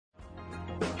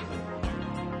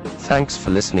Thanks for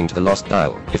listening to The Lost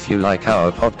Dial. If you like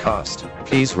our podcast,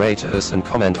 please rate us and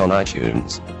comment on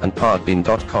iTunes and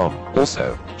podbean.com.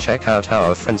 Also, check out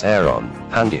our friends Aaron,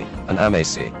 Andy, and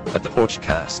Amacy at the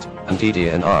Porchcast, and Didi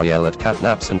and Ariel at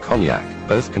Catnaps and Cognac.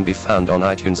 Both can be found on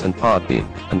iTunes and Podbean.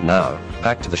 And now,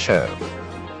 back to the show.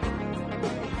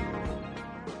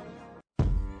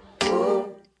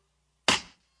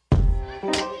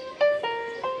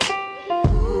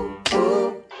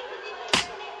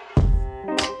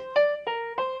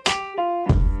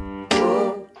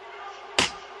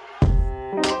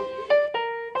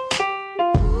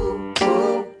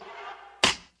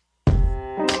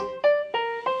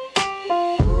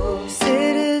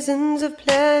 Citizens of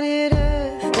planet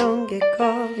Earth, don't get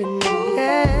caught in the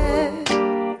gap.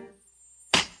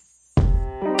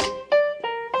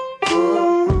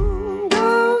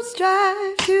 Don't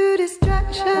strive to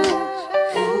distraction.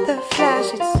 The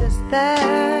flash, it's just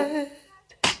that.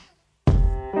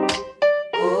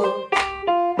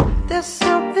 There's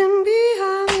something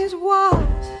behind these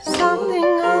walls, something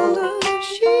under the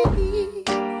sheet.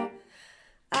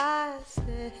 I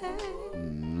said, hey.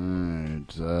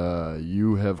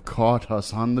 You have caught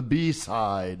us on the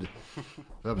B-side.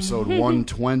 Episode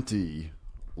 120,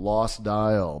 Lost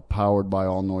Dial, powered by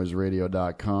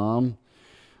allnoiseradio.com.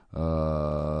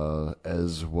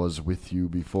 As was with you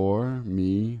before,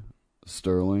 me,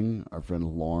 Sterling, our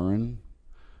friend Lauren.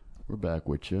 We're back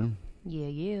with you.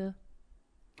 Yeah.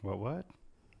 What?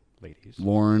 Ladies.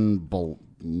 Lauren McClooney?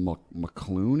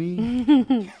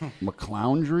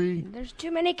 McCloundry? There's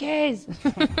too many K's.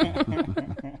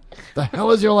 The hell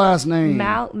is your last name?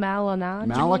 Malanaj.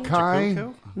 Malachi?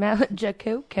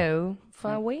 Jacoco.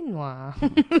 Fawinwa.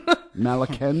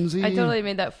 Malakenzie? I totally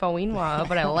made that Fawinwa,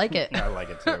 but I like it. I like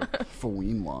it too.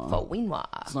 Fawinwa.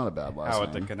 It's not a bad last How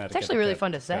at the name. Connecticut. It's actually really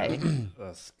fun to say.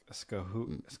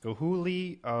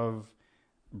 Skohuli of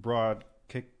Broad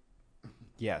Kick.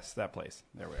 Yes, that place.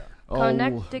 There we are.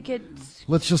 Connecticut.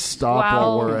 Let's just stop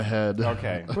while we're ahead.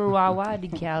 Okay.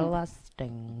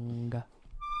 Bruawadikalasting.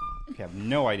 If you have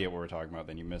no idea what we're talking about,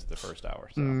 then you missed the first hour.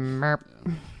 So. Merp.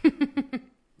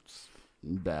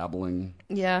 Babbling.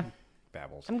 Yeah.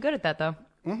 Babbles. I'm good at that, though.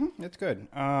 Mm-hmm. It's good.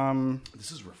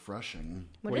 This is refreshing.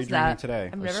 What are is you drinking that? today?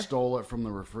 I've I never stole it from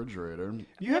the refrigerator.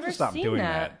 You have to stop seen doing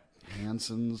that. that.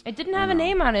 Hanson's. It didn't have a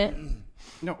name on it.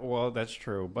 No, well, that's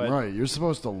true. But Right, you're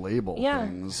supposed to label Yeah.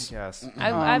 things. yes.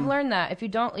 I've learned that. If you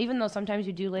don't, even though sometimes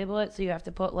you do label it, so you have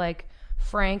to put, like,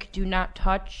 Frank, do not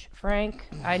touch Frank.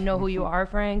 I know who you are,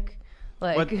 Frank.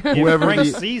 Like, But if Whoever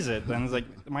Frank the- sees it, then it's like,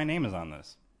 my name is on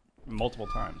this. Multiple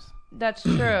times. that's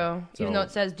true. Even though it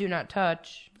says do not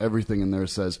touch. Everything in there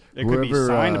says It could be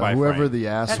signed by whoever Frank. the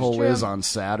asshole true. is on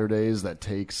Saturdays that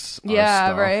takes our Yeah,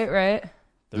 stuff. right.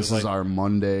 This There's is our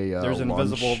Monday There's lunch.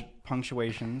 invisible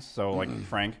punctuations. So, like,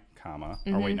 Frank, comma.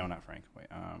 Or wait, no, not Frank. Wait,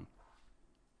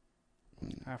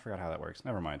 I forgot how that works.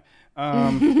 Never mind.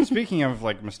 Speaking of,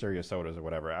 like, mysterious sodas or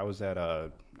whatever, I was at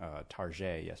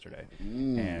Target yesterday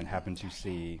and happened to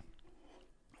see,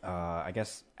 I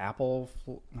guess, not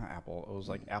apple. It was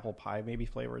like apple pie maybe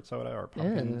flavored soda or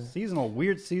pumpkin.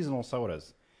 Weird seasonal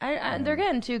sodas. They're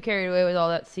getting too carried away with all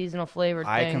that seasonal flavored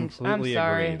I things. completely I'm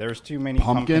sorry. agree. There's too many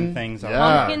Pumpkin? pumpkin things.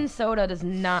 Yeah. Pumpkin soda does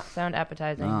not sound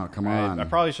appetizing. Oh, come on. I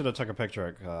probably should have took a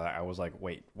picture. I was like,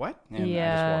 wait, what? And I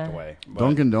Yeah. just walked away. But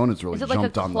Dunkin' Donuts really Is it like a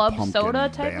jumped on the club pumpkin soda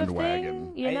type bandwagon.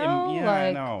 of thing? You I know, am- yeah, I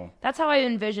like know. that's how I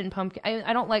envision pumpkin.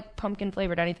 I don't like pumpkin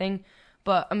flavored anything,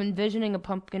 but I'm envisioning a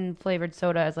pumpkin flavored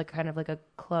soda as like kind of like a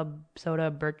club soda,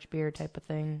 birch beer type of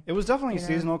thing. It was definitely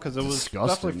seasonal because it was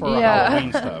Disgusting. definitely for Yeah.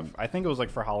 Halloween stuff. I think it was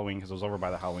like for Halloween because it was over by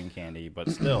the Halloween candy.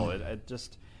 But still, it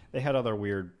just they had other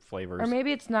weird flavors. Or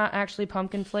maybe it's not actually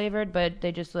pumpkin flavored, but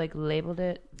they just like labeled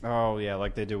it. Oh yeah,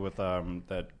 like they do with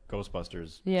that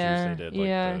Ghostbusters Yeah, juice they did.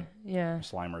 Like yeah. the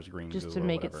Slimer's green Just goo to or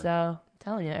make it whatever. sell. I'm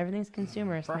telling you, everything's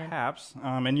consumerist, man. Perhaps,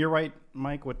 and you're right,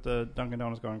 Mike, with the Dunkin'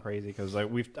 Donuts going crazy because I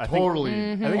think Totally.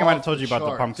 I might have told you about the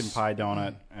Charts. pumpkin pie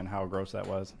donut and how gross that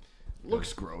was.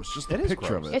 Looks gross. Just It the is picture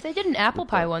gross. of If it. they did an apple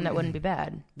pie one, that wouldn't be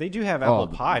bad. They do have apple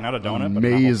pie, not a donut,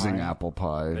 Amazing but an apple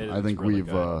pie. It I is think really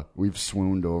we've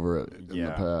swooned over it in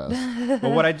the past.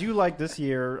 But what I do like this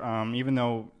year, even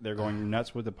though they're going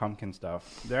nuts with the pumpkin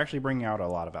stuff, they're actually bringing out a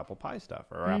lot of apple pie stuff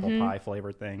or apple pie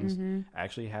flavored things. I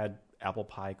actually had apple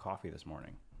pie coffee this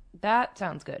morning. That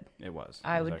sounds good. It was.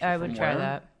 I It was would actually from try where?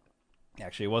 that.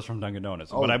 Actually, it was from Dunkin'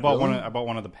 Donuts, Oh, but I bought really? I bought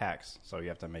one of the packs, so you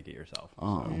have to make it yourself.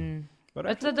 Oh. So. But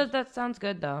actually, That sounds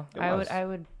good though. It I was.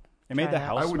 would. it made try the that.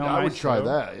 house I would smell I would nice, try too.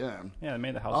 that, yeah. Yeah, it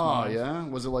made the house Oh, smell nice. yeah?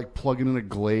 Was it like plugging in a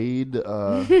Glade?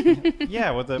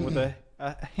 Yeah, with the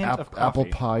a hint of coffee. Apple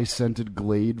pie scented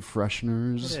Glade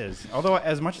fresheners. It is. Although,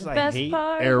 as much as I Best hate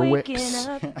part of Airwicks. waking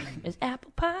up is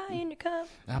apple pie in your cup.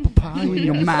 Apple pie in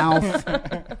your mouth.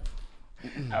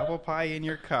 apple pie in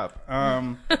your cup.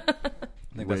 I think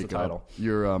that's the Wake title. up.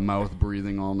 You're mouth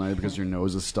breathing all night because your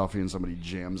nose is stuffy and somebody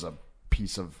jams a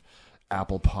piece of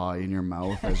apple pie in your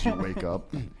mouth as you wake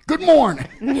up. Good morning.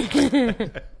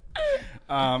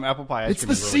 Apple pie ice It's cream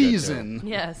the is really good, season. too.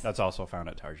 Yes. That's also found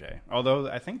at Target. Although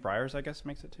I think Breyers, I guess,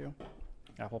 makes it too.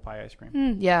 Apple pie ice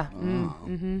cream. Yeah.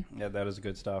 Yeah, that is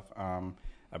good stuff.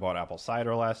 I bought apple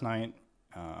cider last night.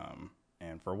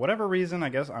 And for whatever reason, I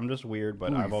guess I'm just weird,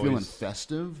 but Ooh, I've you always... feeling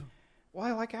festive? Well,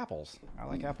 I like apples. I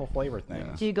like apple flavor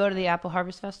things. Do you go to the Apple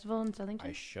Harvest Festival in Southington?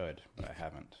 I should, but I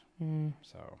haven't.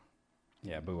 So,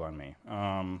 yeah, boo on me.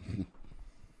 I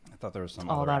thought there was some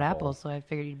all other about apple. apples, so I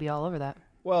figured you'd be all over that.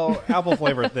 Well, apple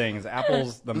flavored things.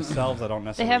 Apples themselves, I don't They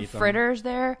necessarily have eat them. fritters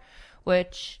there,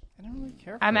 which I don't really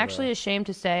care for I'm the- actually ashamed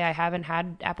to say I haven't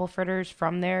had apple fritters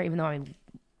from there, even though I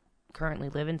currently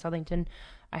live in Southington.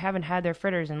 I haven't had their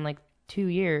fritters in like 2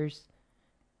 years.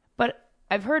 But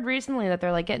I've heard recently that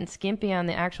they're like getting skimpy on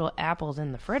the actual apples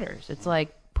in the fritters. It's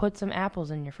like, put some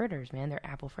apples in your fritters, man. They're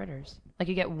apple fritters. Like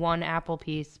you get 1 apple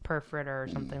piece per fritter or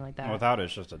something like that. Without it,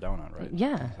 it's just a donut, right?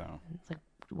 Yeah. So, It's like,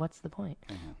 what's the point?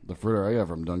 The fritter I got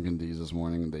from Dunkin' D's this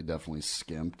morning, they definitely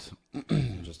skimped.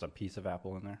 just a piece of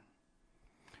apple in there.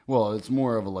 Well, it's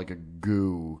more of like a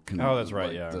goo. Oh, that's right,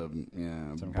 like yeah.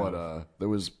 Yeah, Some but kind of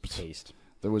Taste.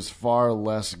 there was far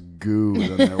less goo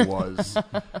than there was,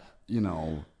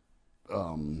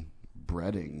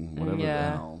 breading, whatever the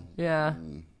hell. Yeah.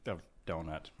 A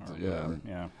donut. Or Yeah. whatever.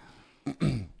 Yeah.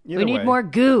 We Either need way, more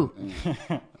goo.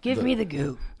 Give me the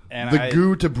goo. and The I-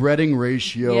 goo to breading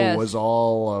ratio Yes. was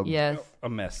all. Yes. a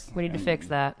mess. We need to fix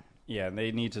that. Yeah,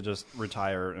 they need to just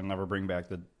retire and never bring back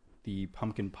the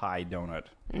pumpkin pie donut.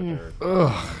 that they're-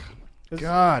 Ugh.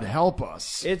 God help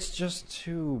us. It's just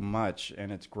too much,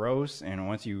 and it's gross. And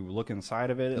once you look inside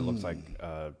of it, it looks like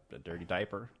a dirty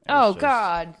diaper. And Oh, it's just-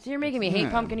 God. So you're making me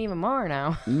hate pumpkin even more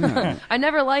now. I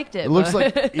never liked it. It looks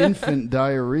but- like infant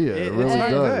diarrhea. It really it's not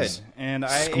does. good. And I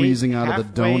Squeezing ate out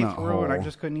of the halfway donut through, and I hole.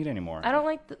 just couldn't eat anymore. I don't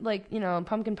like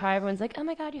pumpkin pie. Everyone's like, oh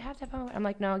my God, you have to have pumpkin. I'm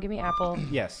like, no, give me apple.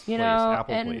 Yes, You please. know,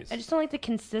 Apple, and please. I just don't like the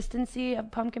consistency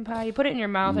of pumpkin pie. You put it in your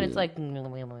mouth and it's like,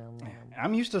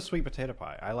 I'm used to sweet potato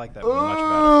pie. I like that much better.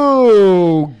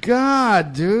 Oh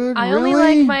God, dude! I really?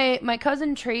 only like my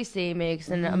cousin Tracy makes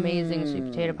an amazing sweet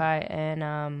potato pie,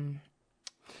 and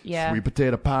yeah, Sweet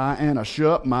potato pie, and I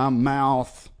shut my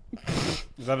mouth.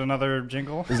 Is that another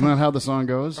jingle? Isn't that how the song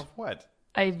goes? What?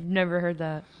 I've never heard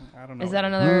that. I don't know. Is that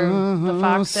another the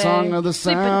Fox Song say? of the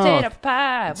Sweet South. potato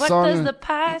pie. What Song does of- the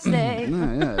pie say?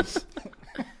 Yeah, it's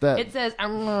that. It says. Ah,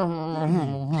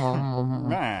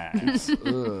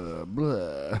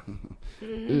 Blah.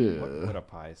 what would a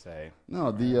pie say?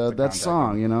 No, the that contact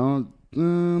song,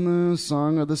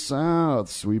 Song of the South,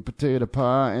 sweet potato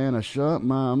pie, and I shut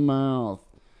my mouth.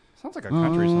 Sounds like a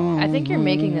country song. I think you're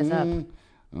making this up.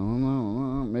 Oh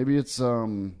no, maybe it's I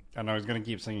know I was gonna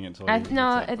keep singing it until I you think.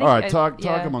 All right, talk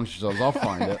yeah. amongst yourselves. I'll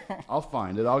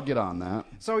find it. I'll get on that.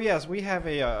 So yes, we have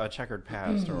a checkered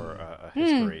past or a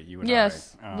history. You and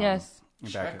Yes, I. yes.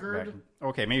 Checkered?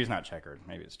 Okay, maybe it's not checkered.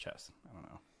 Maybe it's chess. I don't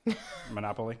know.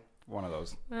 Monopoly. One of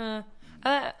those. I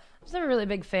was never really a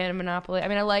big fan of Monopoly. I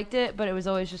mean, I liked it, but it was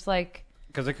always just like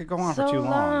Because it could go on so for too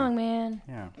long, man.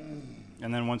 Yeah.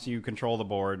 And then once you control the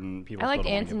board and people I like still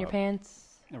don't wanna ants in give your up. pants.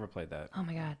 Never played that. Oh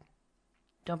my God.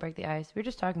 Don't break the ice. We were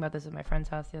just talking about this at my friend's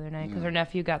house the other night because her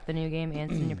nephew got the new game,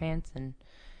 Ants in Your Pants, and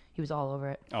he was all over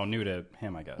it. Oh, new to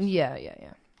him, I guess. Yeah.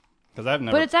 Because I've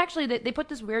never. But it's actually, they put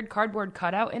this weird cardboard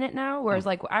cutout in it now, whereas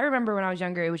like I remember when I was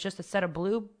younger, it was just a set of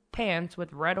blue pants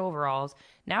with red overalls.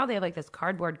 Now they have like this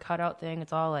cardboard cutout thing.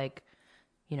 It's all like,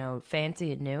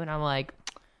 fancy and new. And I'm like,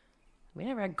 we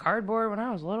never had cardboard when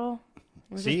I was little.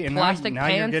 It was See, just and plastic now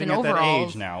you're pants getting and at that overalls.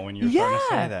 age now when you're starting to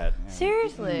say that. Yeah.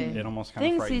 Seriously. It almost kind of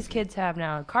Things frightens these me. kids have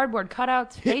now. Cardboard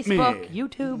cutouts, Hit me. Facebook,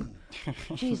 YouTube.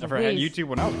 Jeez Never had Louise. YouTube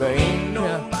when I was growing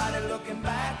up.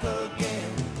 Yeah.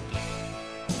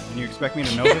 And you expect me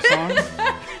to know this song?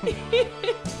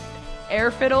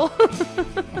 Air fiddle.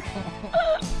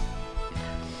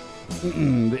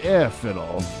 The air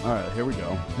fiddle. All right, here we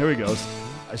go. Here he goes.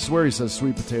 I swear he says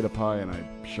sweet potato pie, and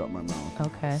I shut my mouth.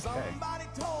 Okay.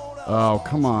 Oh,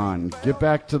 come on. Get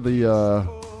back to the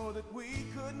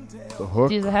hook.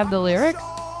 Do you have the lyrics?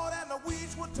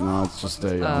 No, it's just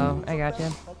a... Oh, I got you.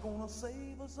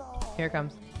 Here it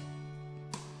comes.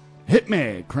 hit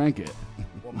me. Crank it.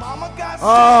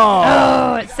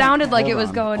 Oh, it sounded like it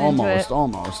was going into it.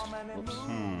 Almost.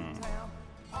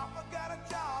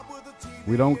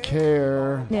 We don't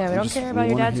care. Yeah, we don't care about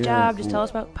your dad's job. Just tell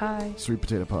us about pie. Sweet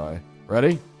potato pie.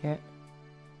 Ready? Yeah.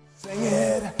 Sing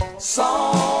it,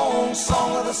 song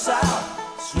of the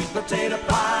South, sweet potato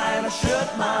pie and a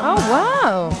shirt my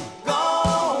Oh,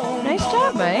 wow. Nice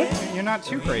job, Mike. You're not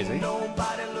too crazy. But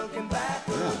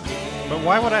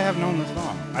why would I have known this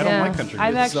song? I don't like country music.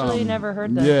 I've actually never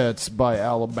heard that. Yeah, it's by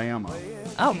Alabama.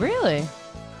 Oh, really?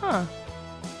 Huh.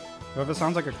 Well, if it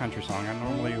sounds like a country song, I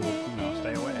normally will,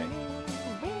 stay away.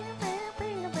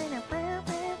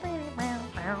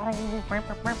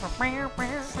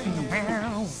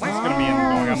 It's going to be going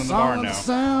on in the bar now.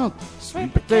 South,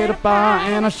 sweet potato pie,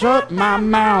 and I shut my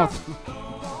mouth.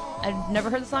 I've never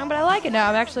heard the song, but I like it now.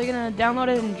 I'm actually going to download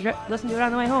it and listen to it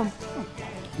on the way home.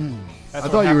 I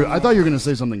thought you were going to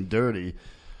say something dirty.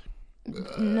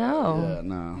 No. Yeah,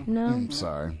 no. No. I'm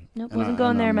sorry. Nope, wasn't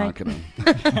going there, Mike. I'm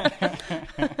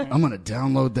going to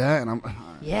download that, and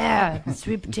Yeah,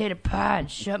 sweet potato pie and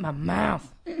shut my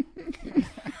mouth.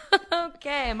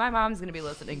 Okay, my mom's going to be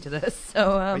listening to this.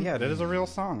 So, But yeah, that is a real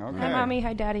song. Okay. Hi, Mommy.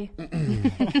 Hi, Daddy.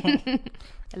 I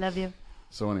love you.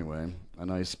 So anyway, a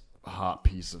nice hot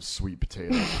piece of sweet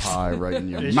potato pie right in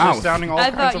your It's mouth. just sounding all I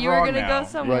kinds thought of you were wrong gonna now. go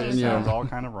somewhere. Right in your- Sounds all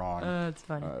kind of wrong. It's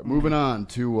funny. All right, moving on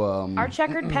to Our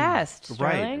checkered past,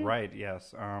 Sterling. Right,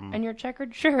 yes. And your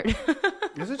checkered shirt.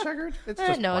 Is it checkered? It's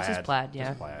just no, plaid. it's just plaid, yeah.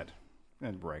 Just plaid.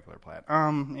 And regular plaid.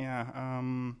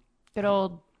 Good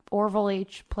old Orville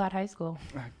H. Platt High School.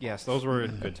 Yes, those were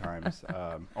good times.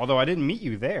 Although I didn't meet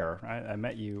you there. I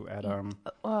met you at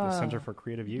the Center for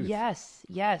Creative Youth. Yes.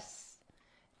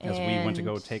 As we went to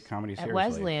go take comedy seriously. At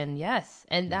Wesleyan, yes.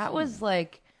 And that was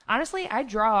like, honestly, I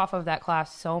draw off of that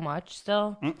class so much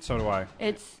still. So do I.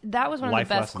 That was one of Life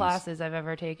the best lessons. classes I've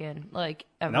ever taken. Like,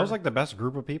 ever. And that was like the best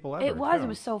group of people ever. It was. too. It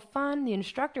was so fun. The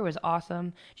instructor was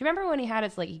awesome. Do you remember when he had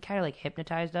us, like, he kind of, like,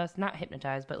 hypnotized us? Not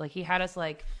hypnotized, but, like, he had us,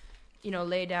 like,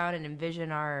 lay down and envision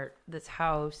this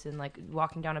house and, like,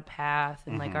 walking down a path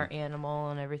and, like, our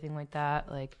animal and everything like that.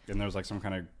 Like, And there was like some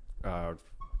kind of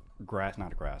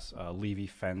leafy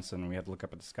fence, and we had to look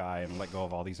up at the sky and let go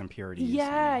of all these impurities.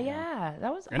 yeah.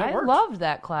 That was, And it I worked. loved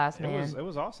that class, man. It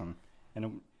was awesome.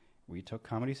 And we took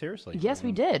comedy seriously. Yes,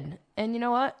 we did. And you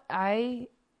know what?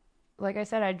 Like I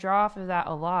said, I draw off of that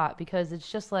a lot because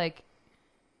it's just like,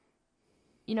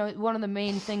 one of the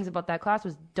main things about that class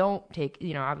was don't take,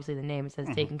 obviously the name, it says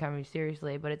taking comedy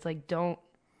seriously, but it's like, don't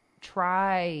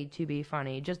try to be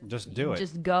funny. Just do it.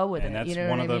 Just go with and it. that's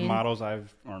one of the mottos or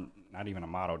not even a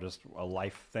motto, just a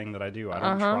life thing that I do. I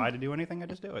don't try to do anything, I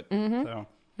just do it. So,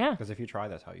 yeah. Because if you try,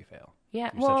 that's how you fail. Yeah.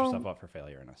 You set yourself up for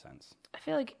failure in a sense. I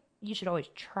feel like you should always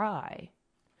try,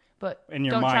 but In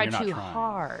your don't mind, try you're not too trying.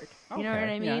 hard. You know what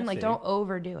Okay. I mean? Yeah, I like, see. don't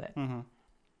overdo it.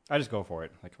 I just go for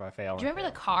it. Like if I fail. Do you remember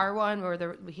the car one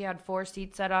where he had 4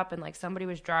 seats set up and like somebody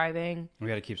was driving? We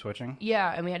had to keep switching.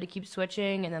 Yeah, and we had to keep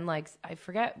switching, and then like I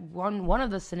forget one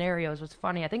of the scenarios was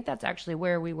funny. I think that's actually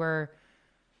where we were.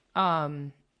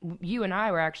 You and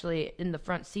I were actually in the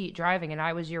front seat driving, and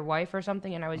I was your wife or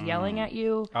something, and I was yelling at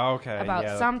you Okay. about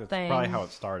yeah, something. That's probably how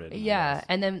it started. I Yeah, guess.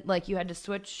 and then like you had to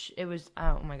switch. It was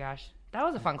oh my gosh, that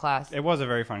was a fun class. It was a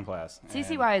very fun class. and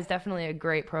CCY is definitely a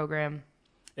great program.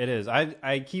 It is.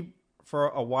 I keep for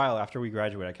a while after we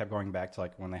graduated. I kept going back to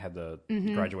like when they had the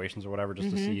graduations or whatever, just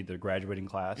to see the graduating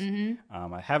class.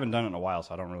 I haven't done it in a while,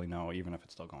 so I don't really know even if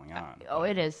it's still going on. Oh,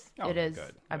 it is. Oh, it is.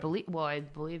 good, I good. believe. Well, I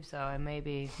believe so. I may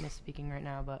be misspeaking right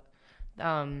now, but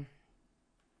I've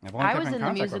only I kept was in the contact with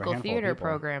a musical handful of theater people.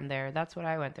 program there. That's what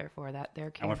I went there for. That there I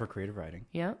came. went for creative writing.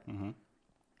 Yeah.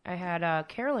 I had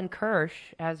Carolyn Kirsch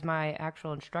as my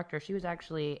actual instructor. She was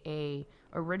actually a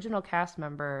original cast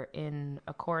member in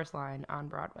a chorus line on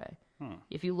Broadway.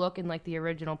 If you look in like the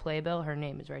original playbill, her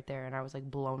name is right there, and I was like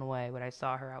blown away when I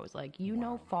saw her. I was like,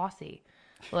 know Fosse,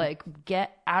 like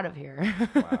get out of here.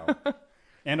 Wow.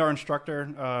 And our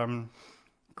instructor,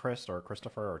 Chris or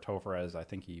Christopher or Topher, as I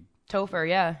think he Topher,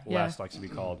 yeah. last likes to be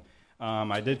called.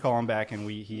 I did call him back, and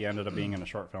he ended up being in a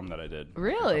short film that I did.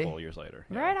 Really? A couple of years later.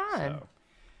 Yeah, Right on.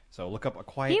 So look up A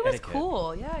Quiet He was Etiquette.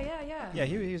 cool. Yeah. Yeah,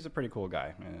 he's a pretty cool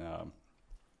guy.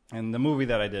 And the movie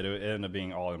that I did, it ended up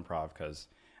being all improv because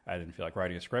I didn't feel like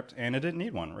writing a script, and it didn't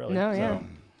need one, really. No, so, yeah.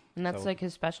 And that's so- like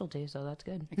his specialty, so that's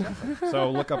good. So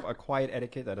look up A Quiet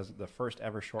Etiquette. That is the first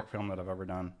ever short film that I've ever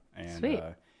done. And, Sweet.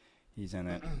 He's in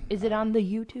it. Is it on the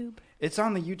YouTube? It's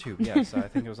on the YouTube, yes. I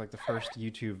think it was like the first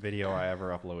YouTube video I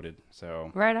ever uploaded.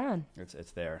 So Right on.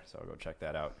 it's there. So go check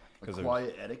that out.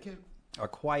 Quiet etiquette? A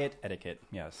Quiet Etiquette,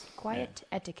 yes. Quiet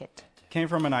etiquette. Came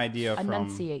from an idea from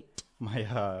Enunciate.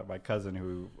 my cousin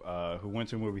who went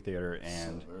to a movie theater,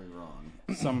 and Very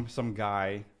wrong. some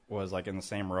guy was like in the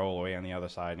same row way on the other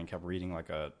side and kept reading like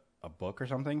a a book or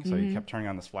something. So he kept turning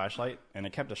on this flashlight, and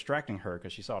it kept distracting her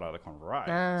because she saw it out of the corner of her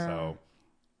eye. So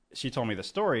she told me the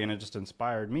story, and it just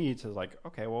inspired me to like,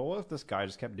 okay, well, what if this guy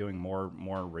just kept doing more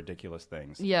ridiculous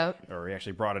things? Yep. Or he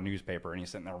actually brought a newspaper, and he's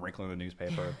sitting there wrinkling the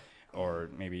newspaper, or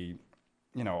maybe,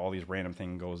 all these random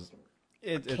thing goes.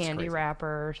 It's Candy crazy.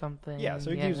 wrapper or something. Yeah, so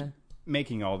he keeps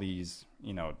making all these,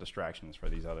 distractions for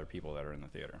these other people that are in the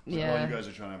theater. So while you guys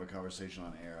are trying to have a conversation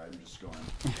on air, I'm just going.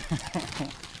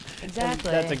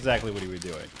 Exactly. That's exactly what he was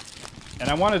doing. And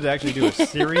I wanted to actually do a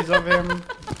series of him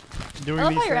doing I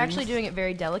love these how you're things. actually doing it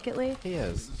very delicately. He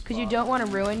is. Because you don't want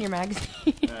to ruin your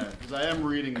magazine. Yeah, because I am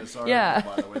reading this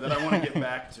article, by the way, that I want to get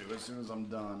back to as soon as I'm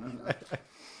done.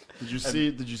 Did you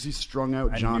see Strung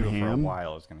Out John I knew for a Hamm?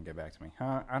 while it was going to get back to me.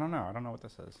 I don't know. I don't know what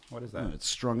this is. What is that? It's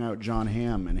Strung Out John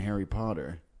Hamm in Harry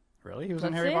Potter. Really? He was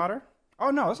in Let's Harry see. Potter?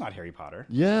 Oh, no, that's not Harry Potter.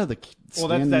 Yeah,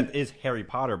 That is Harry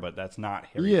Potter, but that's not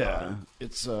Harry Potter.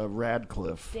 It's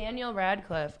Radcliffe. Daniel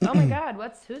Radcliffe. Oh my God,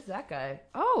 who's that guy?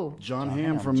 Oh, John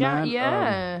Hamm from Mad.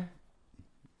 yeah.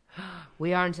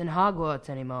 We aren't in Hogwarts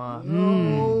anymore.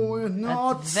 No, we're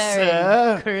not, That's very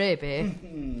sir.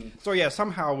 creepy. So, yeah,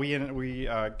 somehow we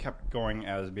kept going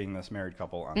as being this married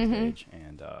couple on stage.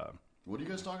 And, What are you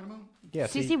guys talking about? yeah,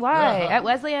 see, CCY at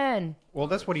Wesleyan. well,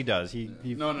 that's what he does. He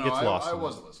No, gets lost. I in it.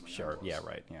 wasn't listening. Sure, yeah,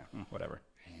 right. Yeah, whatever.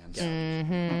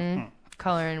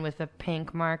 Coloring with a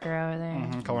pink marker over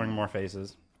there. Coloring more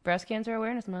faces. Breast Cancer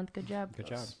Awareness Month. Good job. Good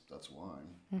job. That's why.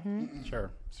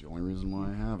 Sure. It's the only reason why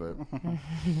I have it.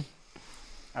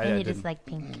 And you didn't- just like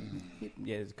pink.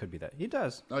 Yeah, it could be that. He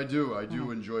does. I do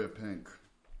enjoy a pink.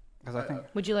 Because I think...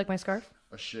 Would you like my scarf?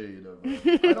 A shade of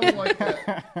it. I don't like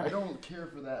that. I don't care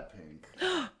for that pink.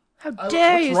 How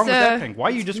dare What's you, wrong with sir? that pink? Why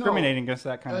are you discriminating against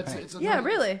that kind of It's, pink? it's a Yeah, nice,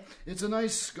 really. It's a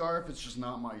nice scarf. It's just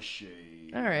not my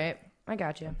shade. All right, I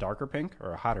got you. Darker pink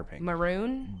or a hotter pink?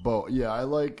 Maroon, Yeah, I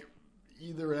like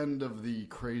either end of the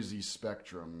crazy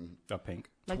spectrum. A pink.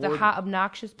 like the hot,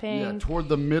 obnoxious pink. Yeah, toward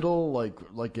the middle,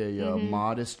 like a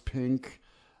modest pink.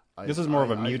 This is more of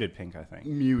a muted pink, I think.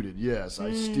 Muted, yes.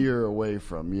 I steer away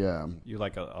from, yeah. You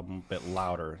like a bit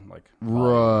louder, like...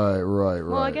 Right.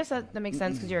 Well, I guess that makes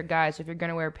sense because you're a guy. So if you're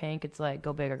gonna wear pink, it's like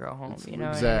go big or go home. You know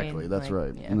Exactly, what I mean? that's Like,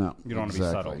 right. Yeah. No, You don't want to be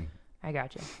exactly. subtle. I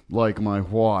got you. Like my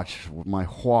watch,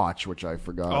 which I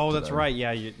forgot. Oh, that's today. right.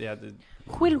 Yeah,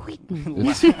 Will Wheaton.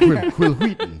 It's Will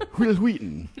Wheaton. Will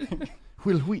Wheaton.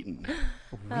 Will Wheaton.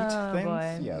 Oh, things?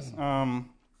 boy. Yes.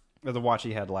 The watch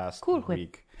he had last Cool Whip.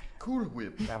 week. Cool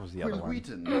Whip. That was the Will other one.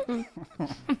 Wheaton.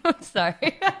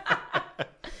 Sorry.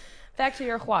 Back to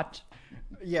your watch.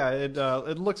 Yeah,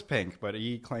 it looks pink, but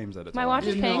he claims that it's My orange.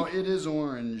 watch is No, pink. it is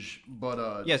orange,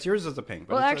 but Yes, yours is a pink.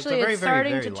 But Well, it's actually, a very, it's very,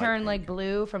 starting very to light turn pink. like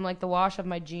blue from like the wash of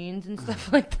my jeans and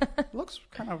stuff like that. It looks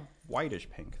kind of whitish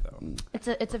pink, though.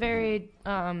 It's a very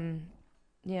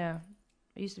yeah.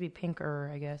 It used to be pinker,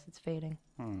 I guess. It's fading.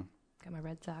 Got my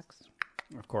Red Sox.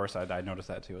 Of course, I noticed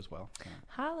that too as well. So.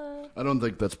 Holla. I don't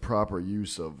think that's proper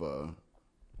use of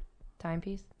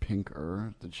Timepiece.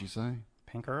 pinker. Did she say?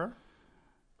 Pinker?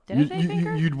 Did I say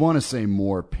pinker? You'd want to say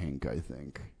more pink, I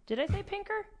think. Did I say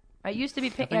pinker? I used to be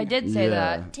pink. I did say Yeah.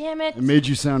 that. Damn it. It made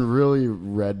you sound really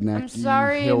redneck. I'm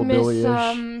sorry,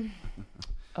 hillbilly-ish. Miss.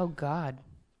 Oh God.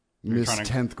 Miss trying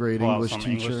to 10th grade pull out English some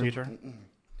teacher. English teacher?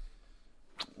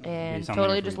 And something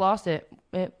totally for just you. lost it.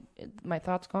 My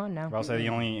thought's gone now. Well, I'll say the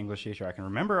only English teacher I can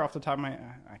remember off the top of my...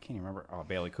 I can't even remember. Oh,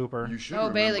 Bailey Cooper. You should Oh,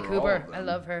 Bailey remember all of Cooper. them. I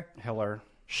love her. Hiller.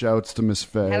 Shouts to Miss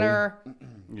Faye. Hello.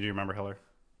 Do you remember Hiller?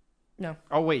 No.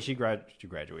 Oh, wait, she graduated. She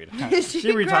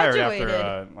retired graduated.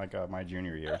 after my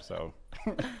junior year, so...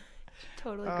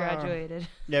 Totally graduated.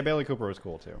 Yeah, Bailey Cooper was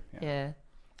cool, too. Yeah. Yeah.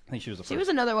 I think she was the first She was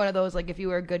another one of those, like, if you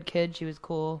were a good kid, she was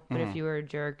cool. But if you were a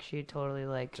jerk, she'd totally,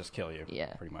 like... just kill you.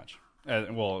 Yeah. Pretty much.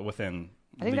 Well, within...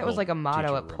 I think that was, like, a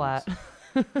motto at teacher Platt.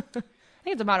 rooms. I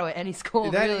think it's a motto at any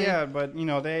school, That, really. Yeah, but,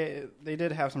 they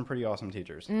did have some pretty awesome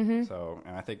teachers. Mm-hmm. So,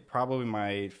 and I think probably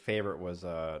my favorite was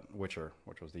Witcher,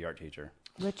 which was the art teacher.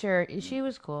 Richard, she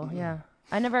was cool, yeah.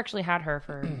 I never actually had her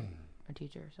for a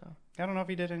teacher, so... I don't know if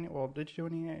you did any... Well, did you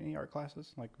do any art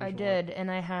classes? Like I visual art? did,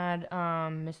 and I had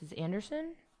Mrs.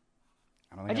 Anderson.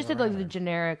 I don't think I just I've did ever like the had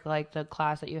generic, like the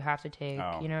class that you have to take.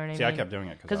 her. Oh. You know what I mean? See, I kept doing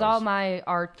it because I all was- my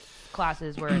art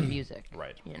classes were in music.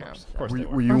 Right. You Of know. course, so. of course they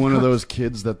Were were. you one of those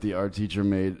kids that the art teacher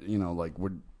made, like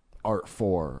would art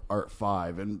 4, art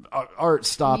 5, and art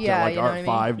stopped Yeah, at like you know what I art mean?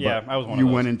 5, but Yeah, I was one of you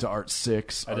those. went into art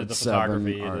 6, I art did the 7,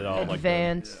 photography, I art did all, like,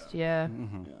 Advanced, yeah.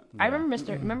 Mm-hmm. I remember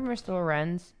Mr.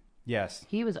 Lorenz. Yes.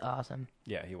 He was awesome.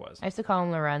 Yeah, he was. I used to call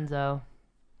him Lorenzo.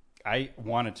 I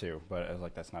wanted to, but I was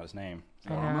like, that's not his name.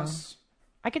 I know. Thomas?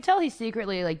 I could tell he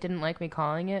secretly like didn't like me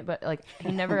calling it, but like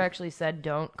he never actually said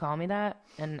don't call me that,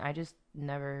 and I just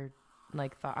never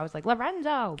thought I was like,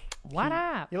 Lorenzo, what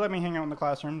up? He let me hang out in the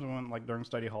classrooms and like during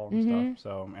study hall and stuff.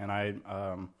 So, and I,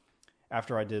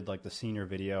 after I did like the senior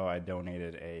video, I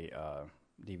donated a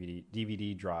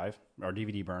DVD drive or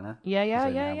DVD burner.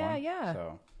 Yeah.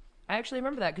 So I actually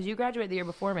remember that because you graduated the year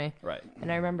before me. Right.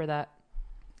 And I remember that.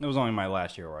 It was only my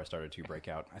last year where I started to break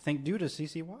out. I think due to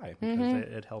CCY because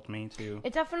it helped me to.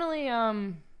 It definitely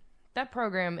that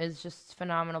program is just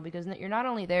phenomenal because you're not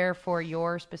only there for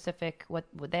your specific what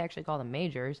they actually call them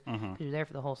majors because you're there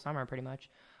for the whole summer pretty much,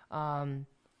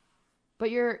 but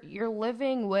you're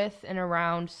living with and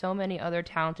around so many other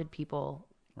talented people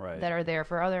that are there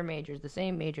for other majors, the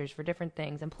same majors for different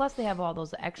things, and plus they have all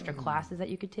those extra classes that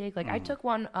you could take. Like I took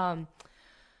one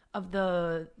of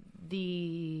the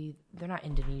they're not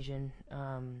Indonesian.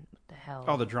 What the hell?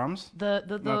 Oh, the drums.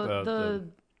 The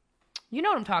you know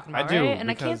what I'm talking about, I do, right?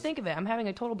 And I can't think of it. I'm having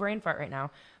a total brain fart right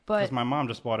now. But because my mom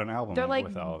just bought an album. they're like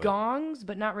with all of gongs,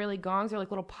 but not really gongs. They're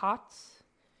like little pots.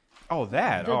 Oh,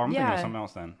 that. I'm thinking yeah. of something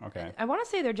else then. Okay. I want to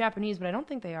say they're Japanese, but I don't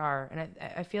think they are. And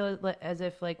I feel as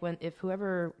if like if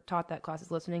whoever taught that class is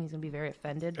listening, he's gonna be very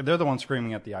offended. They're the ones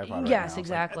screaming at the iPod right now. Yes, It's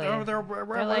exactly. Like, they're like,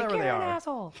 wherever you're they an are.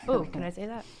 asshole. Oh, can I say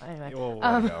that? Anyway. Well,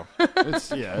 let it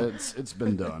go. It's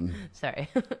been done. Sorry.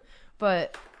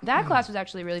 But that class was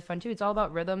actually really fun too. It's all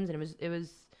about rhythms, and it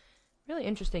was really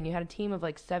interesting. You had a team of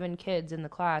like 7 kids in the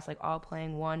class, like all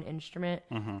playing one instrument,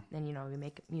 and we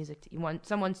make music.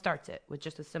 Someone starts it with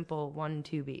just a simple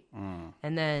 1-2 beat,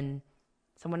 and then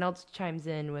someone else chimes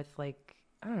in with like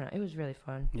I don't know. It was really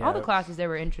fun. Yeah, all the classes they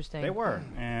were interesting. They were,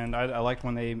 and I liked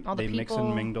when they mix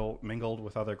people. and mingled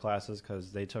with other classes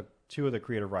because they took 2 of the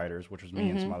creative writers, which was me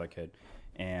and some other kid,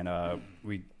 and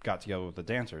we got together with the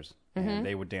dancers, and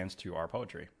they would dance to our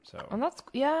poetry. So,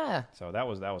 So that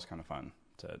was kind of fun.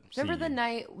 Remember the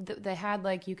night they had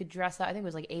like you could dress up? I think it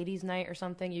was like 80s night or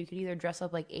something. You could either dress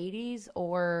up like 80s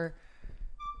or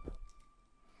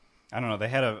I don't know. They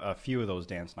had a few of those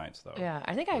dance nights though. Yeah,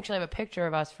 I think I actually have a picture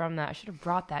of us from that. I should have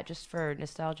brought that just for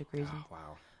nostalgic reasons. Oh,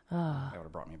 wow, that would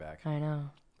have brought me back. I know.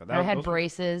 But I had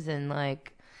braces and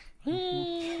like.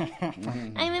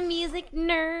 I'm a music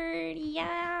nerd,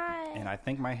 yeah. And I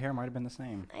think my hair might have been the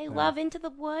same. I love Into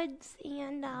the Woods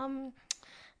and oh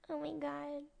my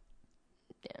god.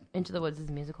 Yeah, Into the Woods is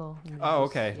a musical. Oh,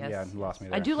 okay. Yes. Yeah, you lost me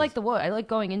there. I do like the wood. I like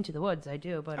going into the woods. I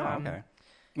do, but okay.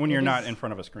 When you're not in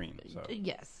front of a screen. So.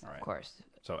 Yes, All right. of course.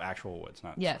 So actual woods,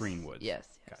 not Yes. screen woods.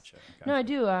 Yes. Gotcha. No, I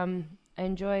do. I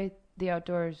enjoy the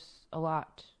outdoors a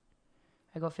lot.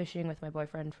 I go fishing with my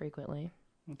boyfriend frequently.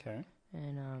 Okay.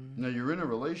 And Now you're in a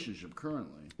relationship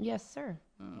currently. yes, sir.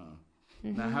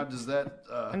 Now how does that?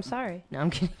 I'm sorry. No, I'm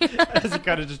kidding. As he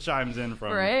kind of just chimes in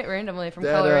from Right, randomly from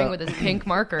That, coloring with his pink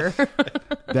marker.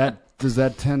 Does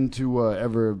that tend to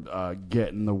ever get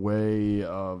in the way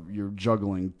of you're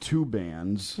juggling 2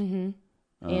 bands and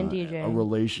DJing? a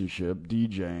relationship,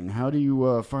 DJing? How do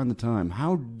you find the time?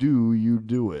 How do you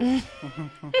do it?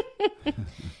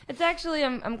 It's actually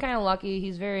I'm kind of lucky.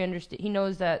 He's very He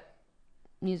knows that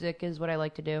music is what I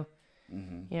like to do. You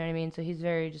know what I mean? So he's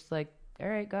very just like, all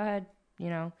right, go ahead. You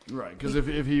know, Right, because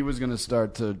if he was going to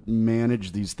start to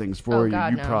manage these things for you,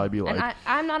 God, you'd no. probably be like, And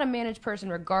I'm not a managed person,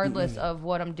 regardless of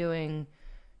what I'm doing,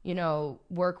 you know,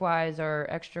 work-wise or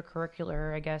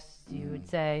extracurricular, I guess you would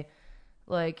say.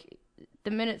 Like, the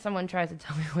minute someone tries to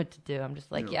tell me what to do, I'm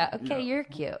just like, you're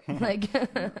cute. Like,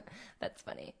 that's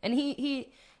funny. And he,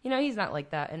 you know, he's not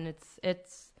like that, and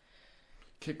it's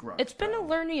kick rock. It's been a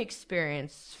learning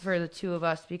experience for the two of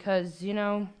us because, you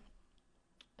know,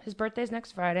 his birthday's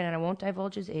next Friday, and I won't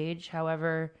divulge his age.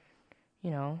 However, you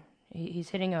know, he's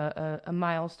hitting a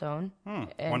milestone.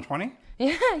 120?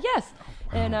 Yeah, yes.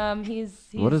 Oh, wow. And he's...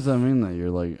 What does that mean that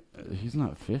you're like, he's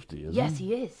not 50, is Yes, he?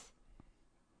 he is.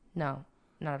 No,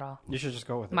 not at all. You should just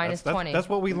go with it. Minus 20. That's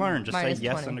what we learned. Just Minus say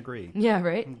yes 20. and agree. Yeah,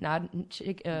 right? Nod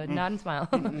and smile.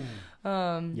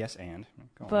 Yes and.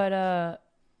 Go on. But,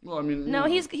 Well, I mean... no,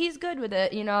 he's good with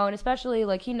it, you know, and especially,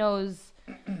 like, he knows...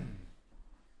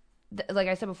 Like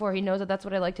I said before, he knows that that's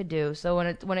what I like to do. So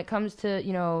when it comes to,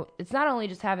 you know, it's not only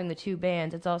just having the 2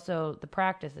 bands, it's also the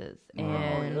practices and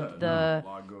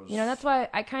you know, that's why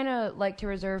I kind of like to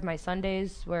reserve my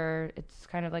Sundays where it's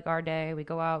kind of like our day. We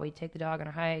go out, we take the dog on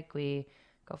a hike, we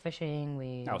go fishing,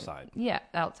 we outside. Yeah,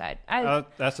 outside.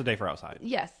 That's the day for outside.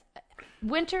 Yes,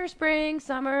 winter, spring,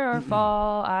 summer, or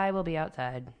fall, I will be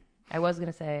outside. I was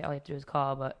gonna say all you have to do is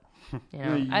call, but. You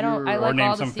know, I like or name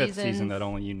all the some seasons. fifth season that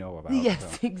only you know about. Yes,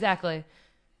 so. exactly.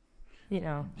 You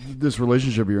know. This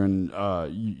relationship you're in,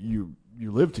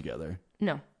 you live together?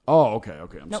 No. Oh, okay.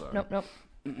 I'm sorry. Nope.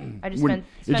 I just When, spent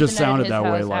it just the night at sounded his that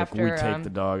way, house like after, we take the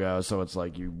dog out, so it's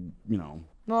like you know.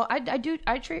 Well, I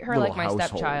treat her Little like my household.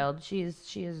 stepchild. She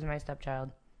is my stepchild.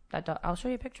 That dog, I'll show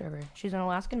you a picture of her. She's an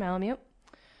Alaskan Malamute.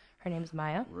 Her name's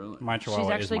Maya. Really? My Chihuahua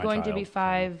She's actually is my going to child, be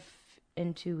 5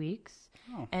 in 2 weeks,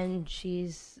 and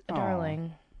she's a Aw.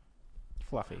 darling.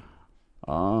 Fluffy.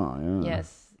 Ah, yeah.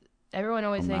 Yes, everyone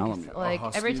always thinks Malamute. like A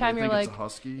husky? every time They you're think it's like, a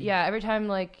husky? yeah, every time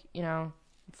like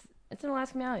it's an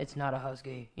Alaskan Malamute. It's not a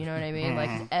husky. You know what I mean?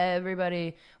 Like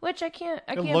everybody, which I can't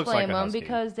looks like blame a them husky.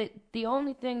 because the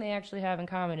only thing they actually have in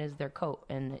common is their coat,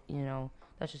 and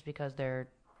that's just because they're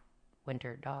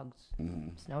winter dogs,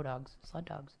 snow dogs, sled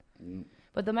dogs.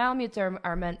 But the Malamutes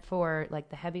are meant for like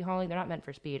the heavy hauling. They're not meant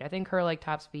for speed. I think her like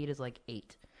top speed is like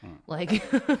 8. Like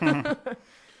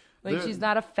like she's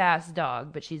not a fast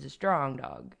dog, but she's a strong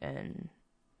dog. And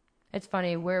it's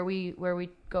funny where we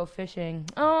go fishing.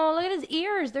 Oh, look at his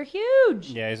ears. They're huge.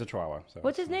 Yeah, he's a Chihuahua. So.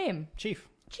 What's his name? Chief.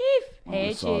 Chief. I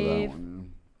Hey, saw that Chief.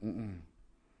 one,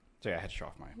 So yeah, I had to show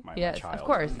off my Yes, child. of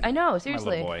course. I know.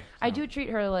 Seriously, boy, I do treat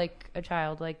her like a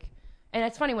child. Like, and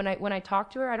it's funny when I talk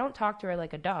to her, I don't talk to her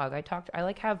like a dog. I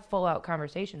like have full out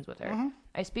conversations with her.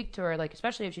 I speak to her like,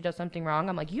 especially if she does something wrong.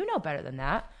 I'm like, you know better than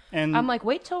that. And I'm like,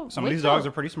 wait till some of these dogs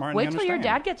are pretty smart and Wait they till your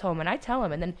understand. dad gets home, and I tell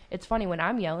him. And then it's funny when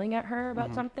I'm yelling at her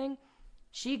about something,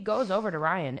 she goes over to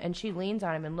Ryan and she leans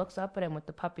on him and looks up at him with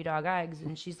the puppy dog eyes,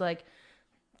 and she's like,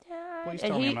 Dad. Please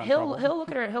And tell me I'm not in he'll trouble. look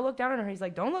at her, he'll look down at her. He's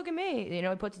like, don't look at me.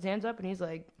 He puts his hands up and he's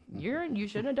like, you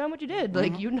shouldn't have done what you did.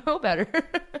 Like, you know better.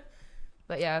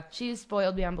 But yeah, she's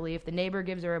spoiled beyond belief. The neighbor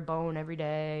gives her a bone every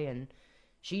day, and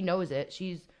she knows it.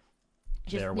 She's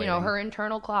just, They're waiting. her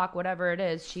internal clock, whatever it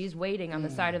is, she's waiting on the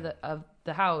side of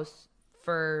the house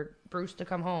for Bruce to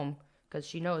come home because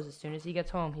she knows as soon as he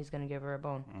gets home, he's going to give her a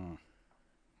bone.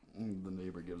 The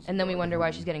neighbor gives. And then we wonder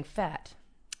why she's getting fat.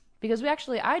 Because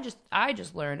I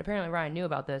just learned, apparently Ryan knew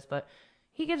about this, but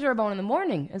he gives her a bone in the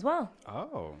morning as well.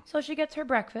 Oh. So she gets her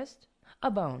breakfast, a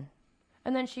bone.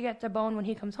 And then she gets a bone when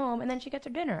he comes home, and then she gets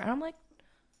her dinner. And I'm like,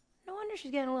 no wonder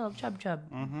she's getting a little chub.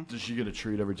 Does she get a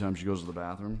treat every time she goes to the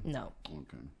bathroom? No.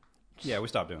 Okay. Yeah, we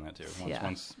stopped doing that too.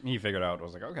 Once he figured out, I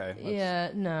was like, okay. Yeah,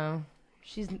 no.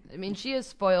 She is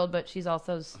spoiled, but she's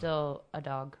also still a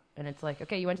dog. And it's like,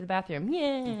 okay, you went to the bathroom.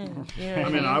 Yeah. You know what I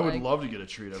mean, I would Like, love to get a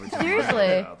treat every time. Seriously.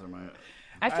 I go to the bathroom.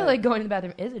 I feel like going to the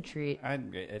bathroom is a treat.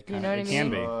 It You know what I can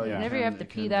mean? be. Oh, yeah. Whenever you have to It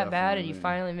pee can that bad and you definitely.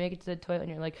 finally make it to the toilet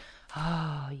and you're like,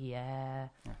 oh, yeah.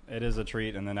 It is a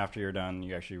treat, and then after you're done,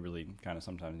 you actually really kind of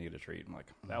sometimes need a treat. I'm like,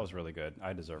 that was really good.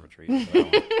 I deserve a treat.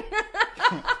 So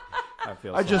I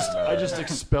feel. I so much better. just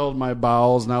expelled my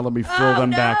bowels. Now let me fill them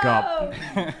back up.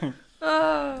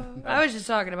 I was just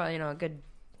talking about, a good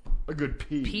A good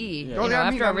pee. pee. Yeah. Oh, yeah, I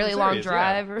mean, after a I'm really long serious,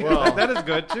 yeah. drive. Well, that is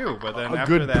good too. But then a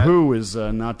after good that, poo is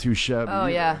not too shabby. Oh, either.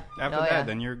 yeah. after Oh, that, yeah.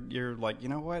 then you're like, you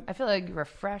know what? I feel like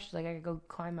refreshed. Like I could go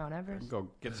climb Mount Everest. Go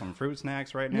get some fruit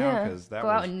snacks right now Yeah. because that Go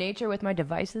out was in nature with my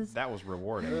devices. that was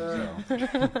rewarding.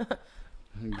 So.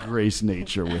 Grace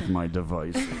nature with my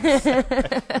devices.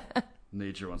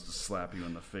 Nature wants to slap you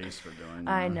in the face for doing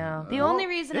that. I know. The only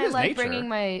reason it I is like nature. bringing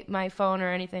my phone or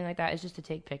anything like that is just to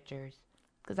take pictures.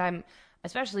 Because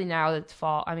especially now that it's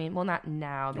fall. I mean, well, not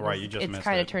now. Because Right, you just it's missed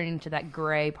kind of it. turning into that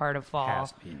gray part of fall.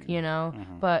 Past peak.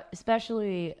 But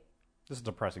especially, This is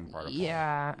the depressing part of fall.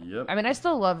 yeah. Yep. I mean,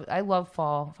 I love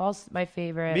fall. Fall's my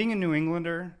favorite. Being a New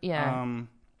Englander, Yeah.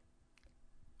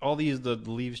 all the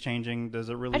leaves changing, does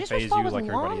it I really just wish phase fall you was like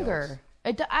everybody else? longer.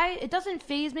 It doesn't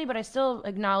phase me, but I still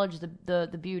acknowledge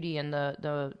the beauty and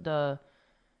the.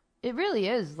 It really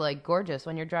is like gorgeous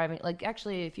when you're driving. Like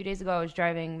actually, a few days ago, I was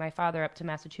driving my father up to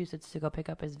Massachusetts to go pick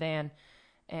up his van,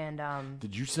 and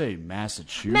Did you say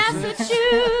Massachusetts?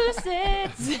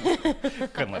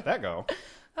 Massachusetts. Couldn't let that go.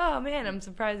 Oh man, I'm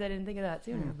surprised I didn't think of that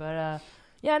sooner. But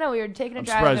yeah, no, we were taking a I'm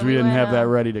drive. surprised and we didn't went, have that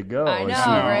ready to go. I know, see.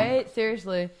 right?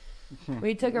 Seriously,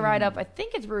 we took a ride up. I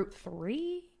think it's Route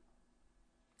 3.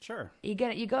 Sure. You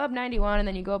go up 91 and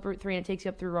then you go up Route 3 and it takes you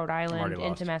up through Rhode Island already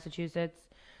into lost. Massachusetts.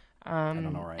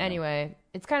 don't know right now. Anyway,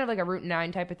 it's kind of like a Route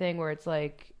 9 type of thing where it's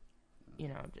like,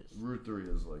 just Route 3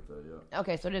 is like that, yeah.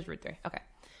 okay. So it is Route 3. Okay.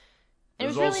 And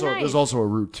There's it was also really nice. there's also a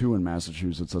Route 2 in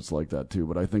Massachusetts that's like that too,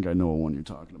 but I think I know what one you're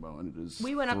talking about, and it is.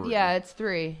 We went up, 3. yeah, it's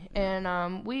 3, and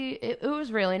it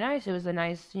was really nice. It was a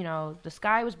nice, the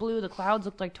sky was blue, the clouds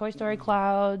looked like Toy Story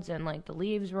clouds, and like the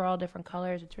leaves were all different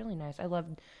colors. It's really nice. I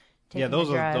loved taking Yeah, those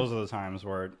the drive. are the times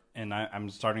where, and I'm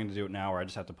starting to do it now, where I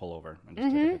just have to pull over and just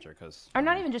take a picture because. Or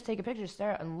not even just take a picture,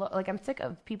 stare and look. Like I'm sick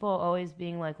of people always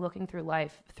being like looking through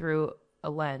life through a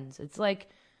lens. It's like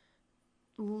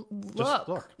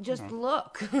look, just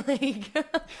look. Like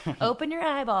open your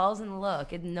eyeballs and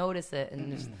look and notice it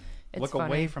and just. It's Look funny.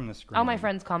 away from the screen. All my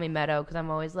friends call me Meadow because I'm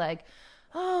always like,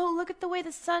 oh, look at the way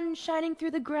the sun's shining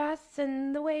through the grass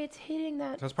and the way it's hitting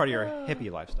that. So it's part of your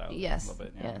hippie lifestyle. Yes, A little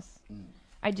bit, yeah. yes.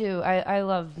 I do. I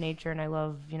love nature, and I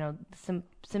love,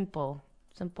 simple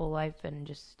life, and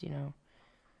just,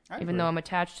 even though I'm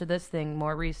attached to this thing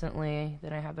more recently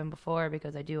than I have been before,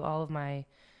 because I do all of my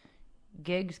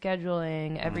gig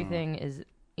scheduling, everything is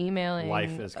emailing.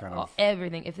 Life is kind of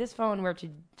everything. If this phone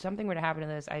something were to happen to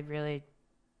this, I really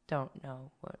don't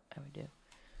know what I would do.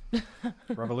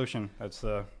 Revolution. That's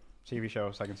the TV show,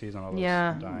 second season. All those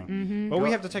dying. Mm-hmm. But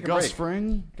we have to take a Gus break.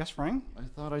 Fring? Gus Fring? I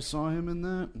thought I saw him in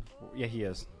that. Yeah, he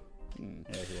is. Yeah,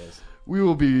 he is. We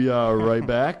will be right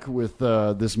back with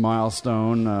this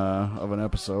milestone of an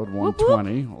episode,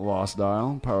 120, Lost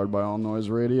Dial, powered by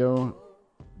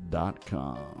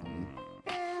allnoiseradio.com.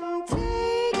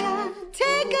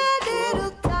 Take a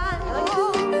little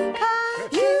time,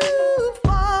 'cause you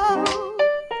fall.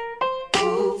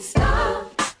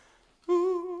 Stop.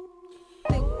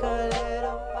 Think a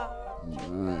little while. All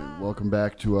right, welcome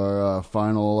back to our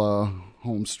final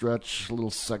home stretch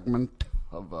little segment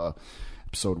of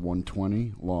episode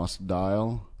 120, Lost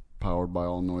Dial, powered by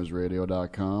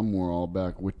allnoiseradio.com. We're all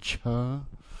back with ya.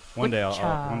 One day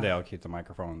I'll keep the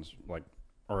microphones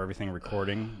or everything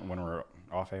recording when we're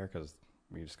off air, because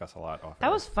we discuss a lot off air.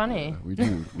 That was funny. We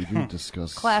do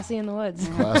discuss Classy in the woods.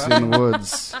 Classy in the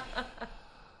woods.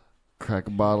 Crack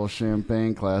a bottle of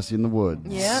champagne, classy in the woods.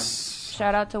 Yep.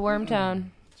 Shout out to Wormtown.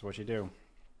 That's what you do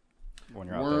when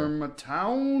you're out there.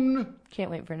 Wormtown.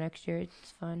 Can't wait for next year.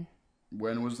 It's fun.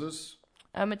 When was this?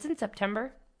 It's in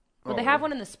September. But they have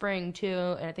one in the spring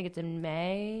too, and I think it's in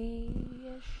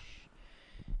May-ish.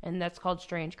 And that's called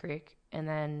Strange Creek. And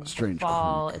then Strange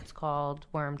fall, Creek. it's called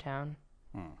Wormtown.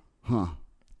 Huh.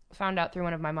 Found out through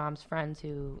one of my mom's friends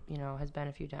who, has been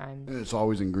a few times. It's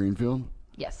always in Greenfield?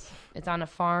 Yes, it's on a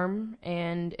farm,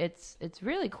 and it's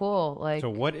really cool. So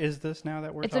what is this now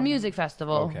that we're It's talking a music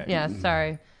festival. Okay. Yeah,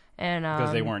 sorry. And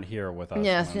because they weren't here with us.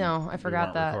 Yes, when no, I we forgot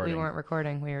weren't that recording. we weren't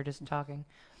recording. We were just talking.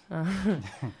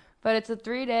 But it's a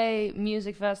 3-day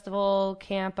music festival,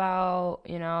 camp out.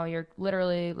 You're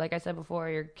literally, like I said before,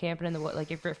 you're camping in the wood. Like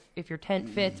if your tent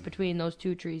fits between those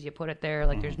two trees, you put it there.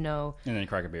 Like there's no. And then you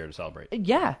crack a beer to celebrate.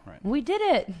 Yeah, Right. we did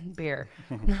it. Beer.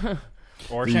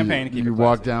 Or champagne to keep You it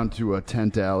walk classy. down to a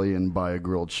tent alley and buy a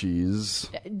grilled cheese.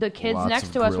 The kids Lots next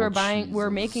of to us were grilled were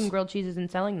cheeses. making grilled cheeses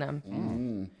and selling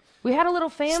them. We had a little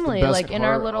family, best like in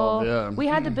our part little. of- yeah. We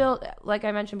had to build, like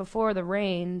I mentioned before, the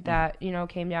rain that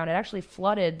came down. It actually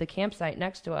flooded the campsite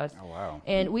next to us. Oh, wow.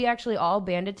 And we actually all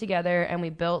banded together and we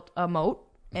built a moat.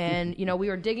 And we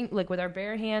were digging with our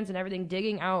bare hands and everything,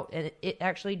 digging out, and it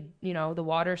actually the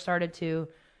water started to.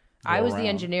 I was the around.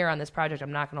 engineer on this project.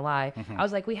 I'm not gonna lie. I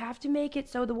was like, we have to make it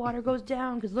so the water goes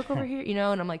down because look over here,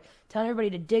 And I'm like telling everybody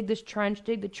to dig the trench.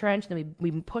 And then we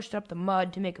pushed up the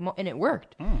mud to make a and it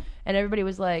worked. And everybody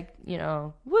was like,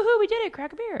 woohoo, we did it,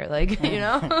 crack a beer,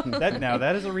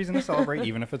 That is a reason to celebrate,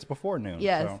 even if it's before noon.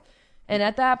 Yes. So. And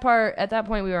at that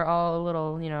point, we were all a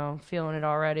little, feeling it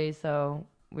already. So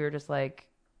we were just like,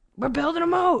 we're building a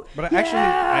moat. But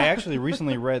I actually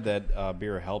recently read that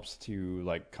beer helps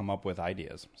to come up with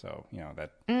ideas. So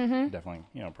that definitely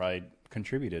probably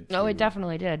contributed. Oh, to... it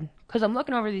definitely did. Because I'm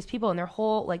looking over these people and their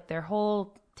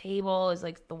whole table is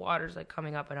the water's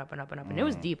coming up and up and up and up. And it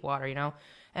was deep water,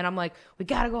 And I'm like, we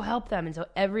got to go help them. And so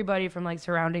everybody from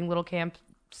surrounding little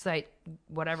campsite,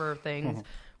 whatever things,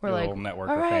 were Your like, little network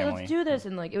all of right, family. let's do this.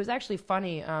 And it was actually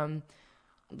funny.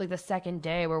 The second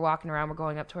day we're walking around, we're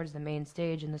going up towards the main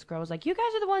stage, and this girl was like, you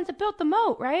guys are the ones that built the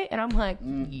moat, right? And I'm like,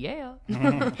 yeah.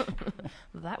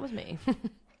 That was me.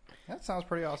 That sounds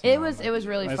pretty awesome. It was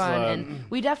really Nice, fun, and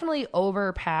we definitely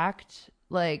overpacked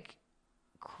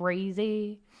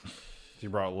crazy. You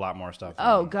brought a lot more stuff.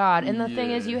 Oh God! And the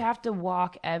thing is, you have to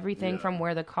walk everything from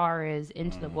where the car is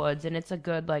into the woods, and it's a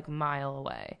good mile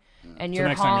away. And you're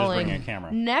next time you're just hauling. bringing a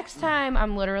camera. Next time,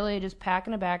 I'm literally just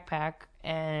packing a backpack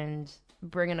and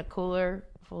bringing a cooler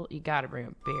full. You got to bring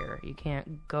a beer. You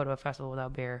can't go to a festival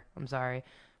without beer. I'm sorry.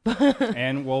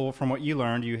 And from what you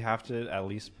learned, you have to at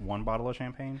least one bottle of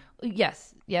champagne.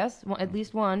 Yes, at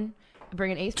least one.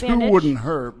 Bring an ace Two bandage. wouldn't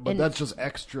hurt, but And- that's just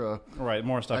extra. Right,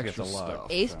 more stuff gets Extra a lot. stuff.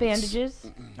 Ace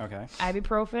bandages, Okay.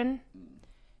 ibuprofen,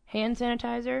 hand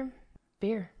sanitizer,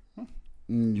 beer.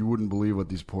 You wouldn't believe what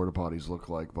these porta potties look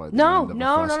like by the No, end of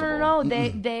no, a no, festival. no, no.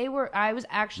 They were. I was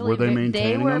actually. Were they They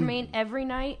maintaining were them? every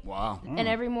night. Wow. And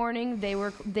every morning they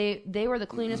were the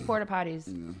cleanest porta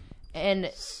potties.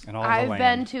 And And all the I've land.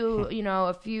 been to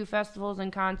a few festivals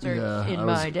and concerts Yeah, in I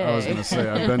was, my day. I was going to say,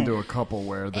 I've been to a couple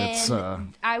where that's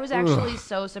and I was actually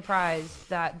so surprised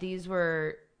that these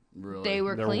were really... they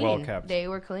were They're clean. well kept. They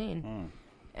were clean.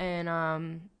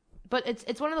 And But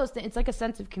it's one of those things. It's like a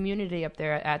sense of community up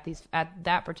there at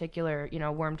that particular,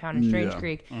 Wormtown and Strange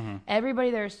Creek. Mm-hmm.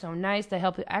 Everybody there is so nice. They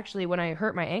help. Actually, when I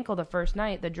hurt my ankle the first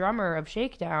night, the drummer of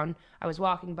Shakedown, I was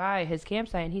walking by his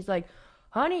campsite, and he's like,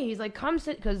 "Honey," he's like, "Come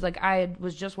sit," because like I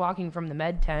was just walking from the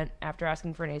med tent after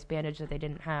asking for an ace bandage that they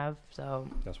didn't have. So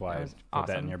that's why I put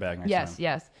that in your bag next time.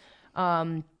 Yes.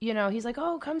 He's like,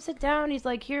 "Oh, come sit down." He's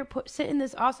like, "Here, sit in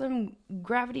this awesome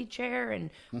gravity chair and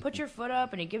put your foot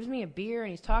up." And he gives me a beer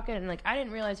and he's talking, and like I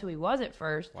didn't realize who he was at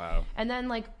first. Wow. And then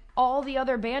like all the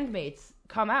other bandmates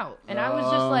come out, and I was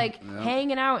just like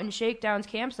hanging out in Shakedown's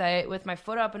campsite with my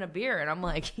foot up and a beer, and I'm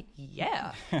like,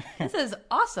 "Yeah, this is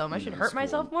awesome. I should hurt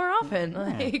myself more often."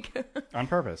 Like on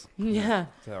purpose. Yeah.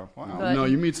 So wow. But, no,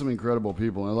 you meet some incredible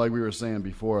people, and like we were saying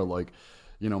before, like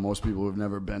most people who've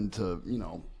never been to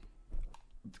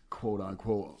quote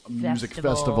unquote music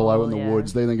festival out in the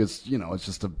woods, they think it's it's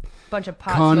just a bunch of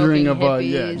pot conjuring of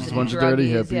hippies just a bunch of dirty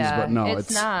hippies, but no,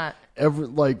 it's not.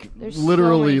 There's so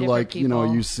literally many like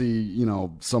people. you see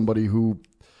somebody who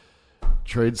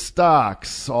trades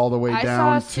stocks all the way I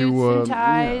down saw to suits and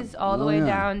ties all the way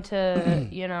down to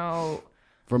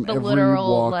from the every literal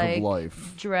walk like of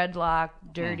life. dreadlock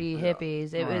dirty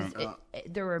hippies. It was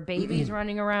there were babies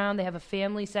running around. They have a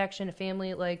family section, a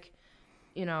family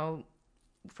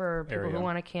for people who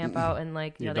want to camp out and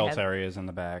like the adults areas in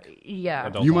the back.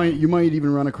 Yeah, you might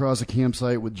even run across a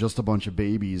campsite with just a bunch of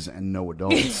babies and no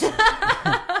adults.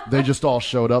 They just all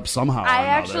showed up somehow. I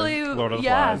actually Lord of the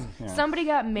Flies. Yeah. Somebody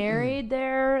got married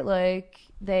there. Like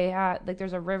they had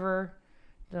there's a river.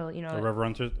 The river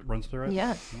runs through it.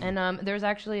 Yes, and there's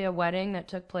actually a wedding that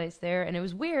took place there, and it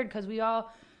was weird because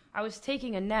I was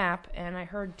taking a nap and I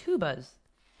heard tubas,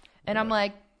 and I'm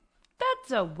like,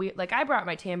 that's a weird. Like I brought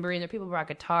my tambourine, there people brought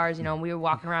guitars, and we were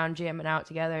walking around jamming out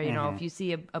together. If you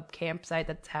see a campsite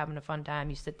that's having a fun time,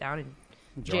 you sit down and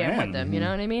jam with them. You know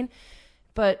what I mean?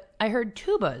 But I heard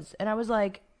tubas, and I was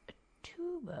like,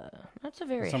 tuba. That's a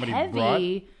very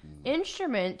heavy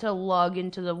instrument to lug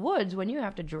into the woods when you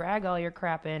have to drag all your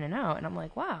crap in and out. And I'm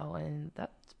like, wow, and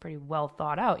that's pretty well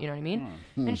thought out. You know what I mean?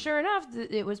 And sure enough,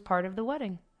 it was part of the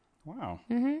wedding. Wow.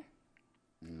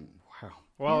 Mm-hmm. Wow.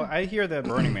 Well, I hear that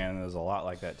Burning Man is a lot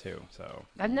like that too. So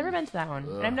I've never been to that one,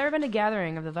 and I've never been to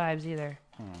Gathering of the Vibes either.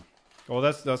 Well,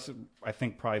 that's I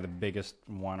think probably the biggest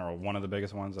one or one of the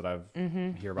biggest ones that I've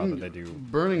hear about that they do.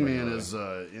 Burning Man is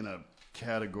in a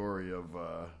category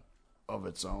of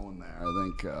its own. There, I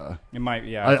think it might.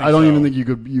 Yeah, I don't even think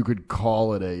you could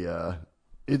call it a.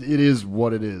 It is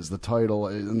what it is. The title,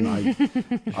 and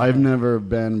I've never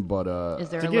been, but is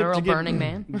there a literal Burning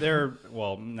Man?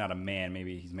 Not a man.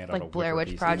 Maybe he's made out like of Blair Witch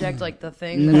pieces. Project, like the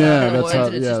thing.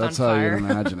 That's how fire. you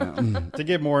imagine it. To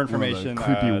get more information,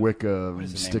 creepy Wicca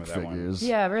stick figures.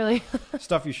 Yeah, really.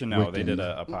 Stuff you should know. Wiccan. They did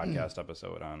a podcast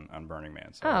episode on Burning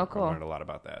Man. So oh, cool. I learned a lot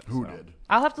about that. Who did?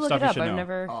 I'll have to look it up. I've know.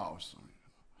 never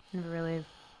Never really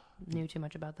knew too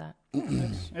much about that.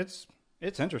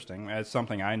 It's interesting. It's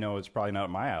something I know it's probably not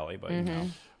my alley, but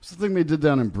It's the thing they did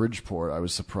down in Bridgeport. I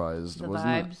was surprised, the wasn't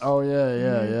vibes. it? Oh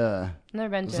yeah. Never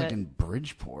been It was to like it. in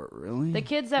Bridgeport, really? The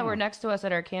kids that were next to us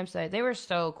at our campsite, they were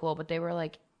so cool, but they were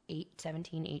like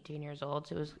 17, 18 years old.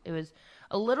 So it was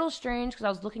a little strange because I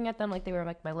was looking at them like they were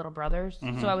like my little brothers.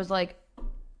 So I was like,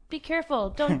 be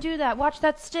careful, don't do that, watch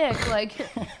that stick. Like,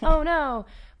 oh no.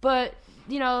 But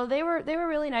they were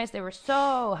really nice. They were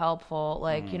so helpful.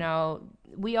 Like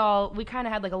we kind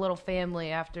of had like a little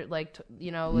family after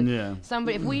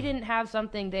somebody, if we didn't have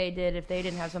something they did, if they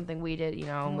didn't have something we did, we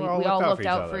all looked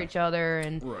out for each other,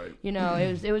 and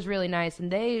it was really nice. And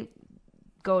they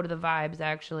go to the Vibes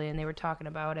actually, and they were talking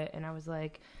about it, and I was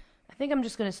like, I think I'm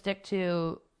just gonna stick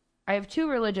to, I have 2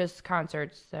 religious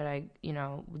concerts that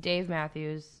Dave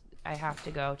Matthews I have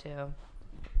to go to.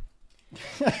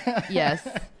 Yes.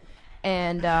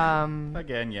 And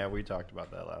again, we talked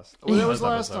about that last. Well, that was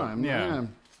last time. Yeah.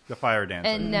 The fire dancer.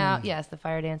 And now, yes, the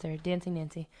fire dancer, Dancing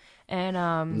Nancy, and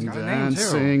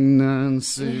Dancing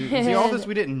Nancy. See, all this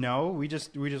we didn't know. We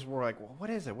just were like, well, what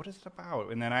is it? What is it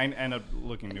about? And then I ended up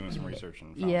doing some research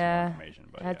and found some information.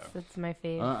 But that's my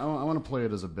favorite. I want to play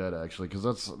it as a bed actually, because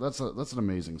that's an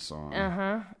amazing song.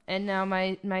 And now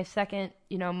my second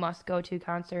must go to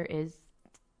concert is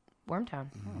Wormtown.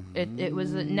 It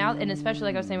was now, and especially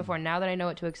like I was saying before, now that I know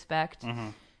what to expect,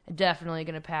 definitely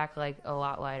gonna pack like a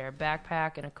lot lighter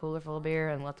backpack and a cooler full of beer,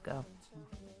 and let's go.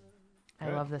 I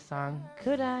love this song.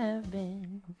 Could I have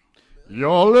been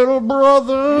your little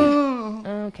brother?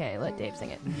 Okay, let Dave sing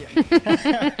it.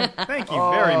 Thank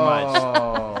you very much.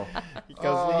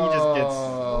 Because he just gets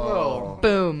a little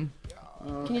boom.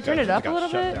 Can you turn it up a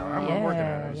little bit? I'm working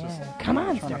on it. Come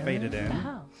on, trying to fade it in.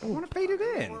 Wow. I want to fade it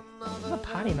in. This is a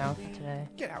potty mouth today.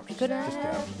 Get out. Could Just get out.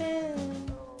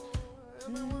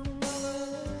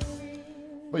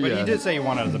 But But yeah, you did say you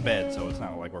wanted the bed, so it's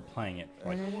not like we're playing it.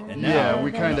 Like, and now, yeah,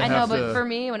 we kind of I know, have but to. for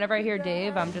me, whenever I hear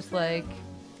Dave, I'm just like,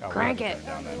 Oh, we crank have to it.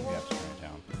 turn it down then. We have to turn it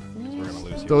down because we're gonna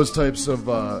lose you. Those types of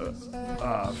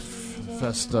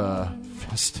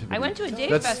festivities. I went to a Dave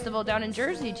That's- festival down in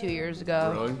Jersey 2 years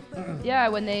ago. Really? Yeah,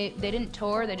 when they didn't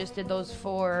tour, they just did those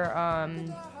 3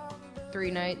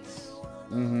 nights.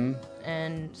 Mm-hmm.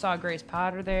 And saw Grace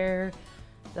Potter there.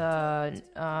 The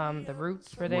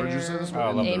Roots were there. Where'd you say this was? Oh,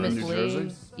 I love the Amos Roots. New Lee.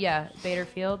 Jersey? Yeah,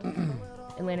 Baderfield,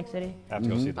 Atlantic City. I have to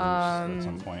go see the Roots at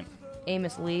some point.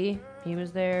 Amos Lee, he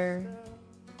was there.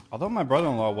 Although my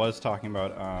brother-in-law was talking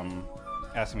about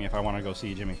asking me if I want to go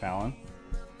see Jimmy Fallon,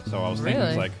 so I was thinking,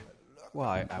 Really? like, well,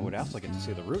 I would also get to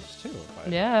see the Roots too if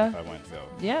I went to go.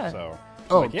 Yeah. So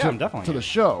Oh, like, yeah, to, I'm definitely to the in.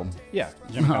 show. Yeah,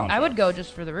 Jimmy Fallon. I would go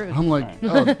just for the Roots. I'm like,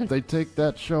 oh, they take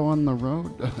that show on the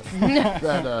road?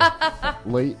 That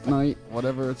late night,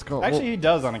 whatever it's called. Actually, he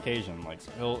does on occasion. Like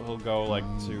he'll go like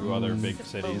to other big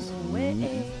cities.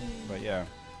 But yeah.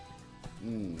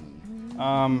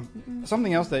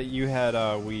 Something else that you had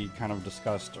we kind of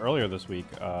discussed earlier this week,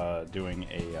 doing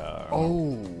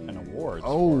an awards.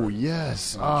 Oh, for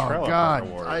yes. Trailer Oh, Park God.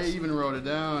 Awards. I even wrote it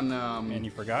down. And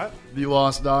you forgot? The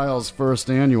Lost Dial's first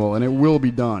annual, and it will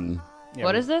be done. Yeah,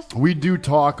 What is this? We do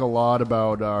talk a lot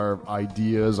about our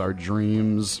ideas, our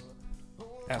dreams,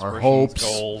 aspirations, hopes.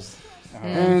 goals,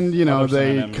 and, you know, Other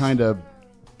they synonyms. kind of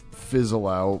fizzle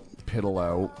out, piddle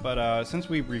out. But since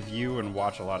we review and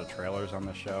watch a lot of trailers on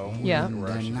the show, Yeah.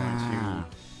 we're actually going to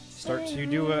start to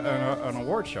do an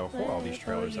award show for all these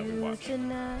trailers that we watch.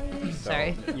 So,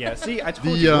 Sorry. Yeah, see, I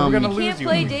told The, you we were going to I lose can't you.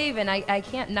 play Dave, and I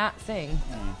can't not sing.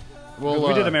 Well,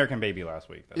 We did American Baby last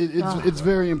week. It's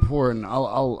very important.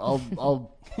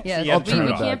 I'll Yes, Yeah, we turn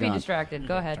it can't be on. distracted.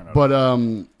 Go ahead. But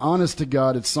honest to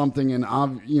God, it's something, and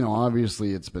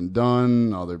obviously it's been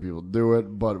done. Other people do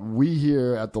it, but we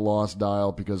here at the Lost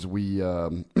Dial, because we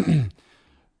matter.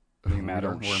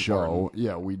 don't We're show. important.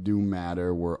 Yeah, we do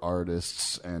matter. We're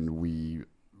artists, and we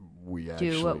actually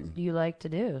Do what you like to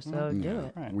do, so do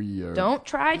it. Right. we are. Don't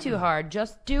try too hard.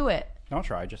 Just do it. Don't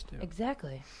try, just do.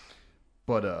 Exactly.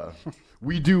 But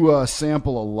we do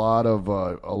sample a lot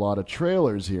of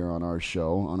trailers here on our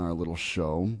show, on our little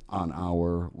show.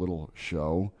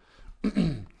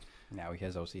 Now he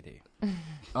has OCD.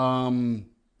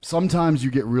 Sometimes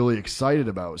you get really excited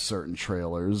about certain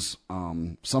trailers.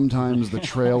 Sometimes the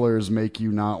trailers make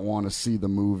you not want to see the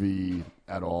movie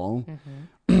at all.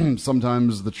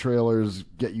 Sometimes the trailers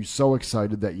get you so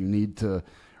excited that you need to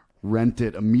rent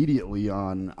it immediately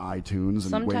on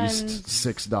iTunes and waste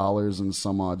 $6 and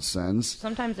some odd cents.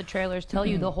 Sometimes the trailers tell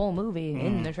you the whole movie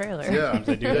in the trailer. Sometimes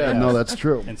they do Yeah, that. no, that's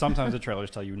true. And sometimes the trailers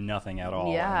tell you nothing at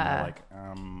all. Yeah.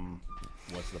 And you're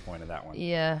like, what's the point of that one?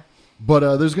 Yeah.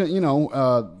 But there's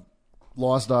gonna,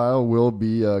 Lost Isle will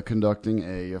be conducting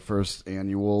a first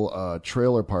annual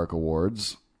Trailer Park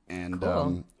Awards, and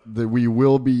Cool.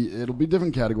 it'll be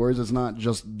different categories. It's not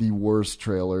just the worst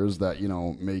trailers that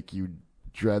make you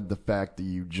dread the fact that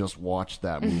you just watched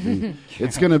that movie.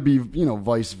 It's gonna be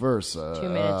vice versa. 2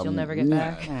 minutes, you'll never get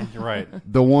back. You're right.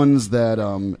 The ones that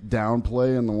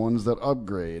downplay and the ones that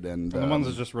upgrade, and The ones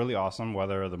that's just really awesome,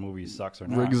 whether the movie sucks or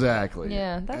not. exactly.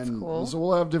 Yeah, that's And cool. So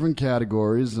we'll have different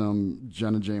categories.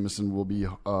 Jenna Jameson will be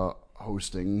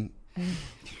hosting.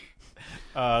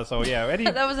 So yeah, any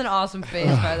That was an awesome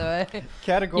face, by the way.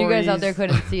 categories. You guys out there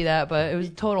couldn't see that, but it was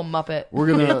a total Muppet. We're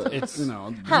gonna, It's- He's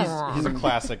a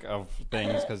classic of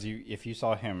things because if you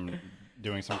saw him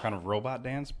doing some kind of robot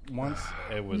dance once,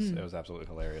 it was absolutely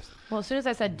hilarious. Well, as soon as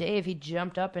I said Dave, he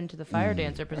jumped up into the fire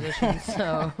dancer position,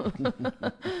 so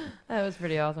that was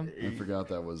pretty awesome. I forgot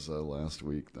that was last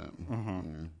week.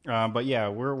 Then But yeah,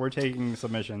 we're taking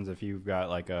submissions if you've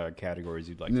got like categories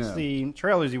you'd like Yeah. to see,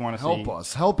 trailers you want to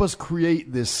see. help us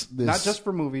create this. Not just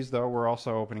for movies though. We're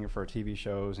also opening it for TV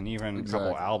shows and even a couple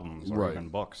Exactly. albums or Right. even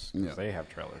books because Yeah. they have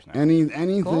trailers now.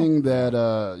 anything Cool. that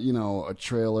a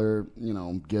trailer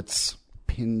gets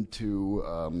pinned to.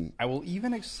 I will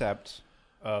even accept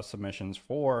submissions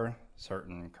for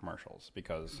certain commercials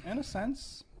because, in a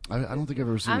sense, I don't think I've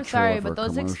ever seen. I'm a trailer sorry, for but a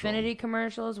those commercial. Xfinity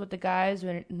commercials with the guys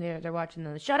when they're watching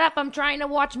the "Shut up! I'm trying to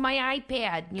watch my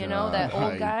iPad." You know that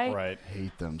God, old guy. right?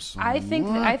 Hate them so I think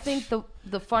much.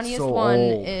 the funniest So one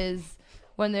old. is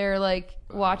when they're like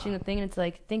watching the thing and it's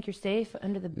like, think you're safe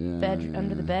under the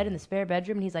bed in the spare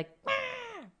bedroom, and he's like, "Ah."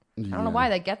 I don't know why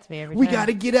that gets me every time. We got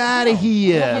to get out of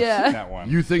here. Yeah. That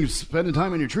one. You think spending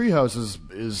time in your treehouse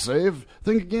is safe?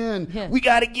 Think again. Yeah. We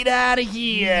got to get out of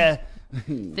here.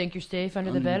 Think you're safe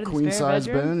under the bed in the Queen spare size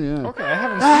bedroom? bed, yeah. Okay, I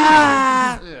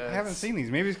haven't seen these. I haven't seen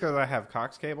these. Maybe it's because I have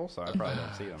Cox cable, so I probably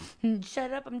don't see them.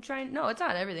 Shut up! I'm trying. No, it's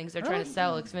not everything. Cause they're trying to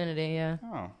sell Xfinity. Yeah.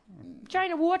 Oh, I'm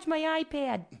trying to watch my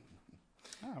iPad.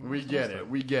 We get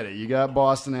it. You got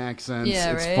Boston accents.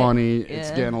 Yeah, it's right? funny. Yeah.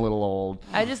 It's getting a little old.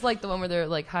 I just like the one where they're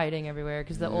like hiding everywhere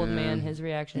because the old man, his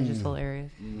reaction is just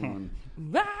hilarious.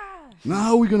 Ah!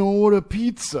 Now we're gonna order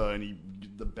pizza, and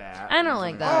the bat. I don't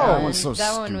like that. Oh, one. that one's so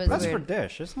that one was stupid. that's for weird.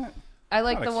 Dish, isn't it? I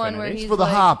like not the one where Xfinity. he's For the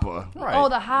like, hopper. Right. Oh,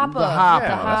 the hopper. The hopper. Yeah,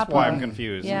 that's hopper. why I'm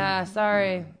confused. Yeah,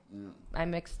 sorry. I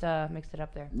mixed it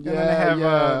up there. And then they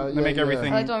have they make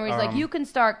everything. I like the one where he's like, um, you can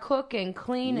start cooking,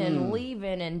 cleaning,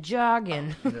 leaving, and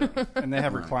jogging. and they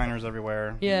have recliners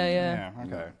everywhere. Yeah. Yeah.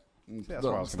 Okay. See, that's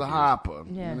why I was It's the confused. hopper.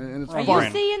 Yeah. And it's Are fun.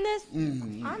 you seeing this?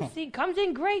 I'm seeing. Comes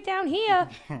in great down here.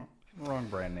 Wrong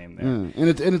brand name there.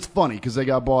 Yeah. And it's funny because they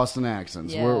got Boston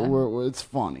accents. Yeah. It's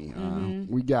funny.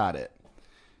 We got it.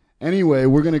 Anyway,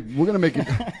 we're gonna make it.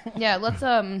 Yeah, let's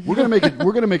We're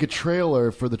gonna make a trailer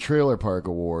for the Trailer Park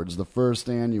Awards, the first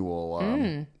annual.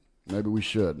 Maybe we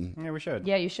should. Yeah, we should.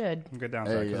 Yeah, you should. Good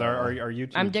downside Hey, because our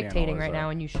YouTube. I'm dictating channel right is, now,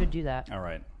 and you should do that. All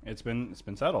right, it's been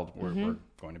settled. We're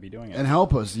going to be doing it. And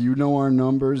help us. You know our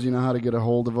numbers. You know how to get a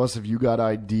hold of us. If you got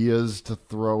ideas to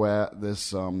throw at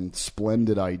this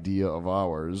splendid idea of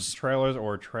ours, Trailers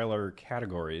or trailer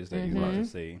categories that you'd like to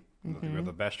see. We're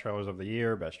the best trailers of the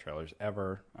year, best trailers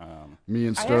ever. me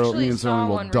and actually Sterling saw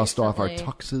will one dust off our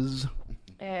recently. tuxes.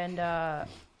 And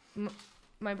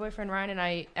my boyfriend Ryan and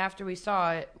I, after we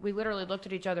saw it, we literally looked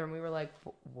at each other and we were like,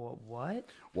 "What?" What?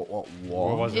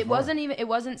 What was It for? wasn't even. It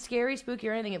wasn't scary, spooky,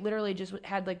 or anything. It literally just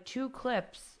had like 2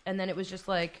 clips, and then it was just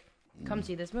like, "Come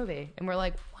see this movie," and we're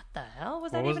like, "What the hell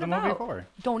was that What was even the movie about?" for?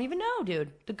 Don't even know,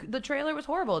 dude. The trailer was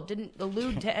horrible. It didn't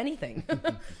allude to anything.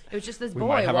 It was just this We boy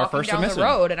might have our walking first down submission. the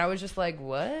road, and I was just like,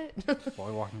 "What?"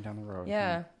 Boy walking down the road.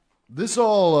 Yeah. This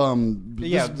all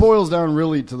Yeah, this boils down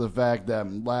really to the fact that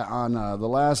on the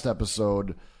last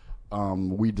episode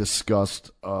we discussed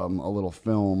a little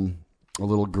film, a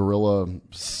little guerrilla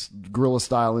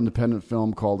style independent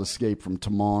film called Escape from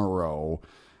Tomorrow,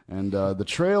 and the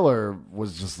trailer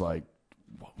was just like,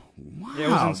 wow, Yeah, it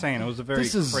was insane. It was a very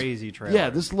crazy trailer. Yeah,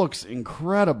 this looks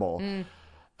incredible.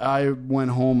 I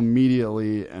went home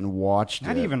immediately and watched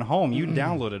Not it. even home. You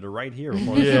downloaded it right here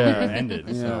before the Yeah. film ended.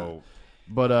 Yeah. So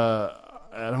But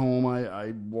at home,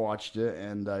 I watched it,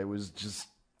 and I was just,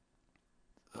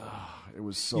 it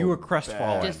was so You were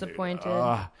crestfallen. bad.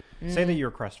 Disappointed. say that you're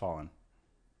crestfallen.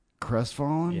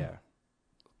 Crestfallen? Yeah.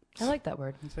 I like that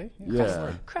word. See?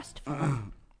 Yeah.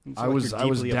 Crestfallen. It's I like was you're I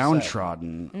was deeply upset.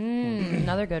 downtrodden.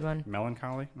 Another good one.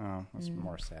 Melancholy? No, that's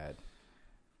more sad.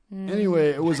 Anyway,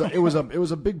 it was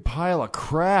a big pile of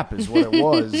crap, is what it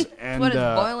was. And That's what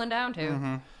it's boiling down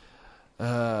to.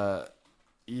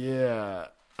 yeah,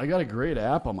 I got a great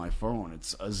app on my phone.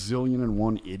 It's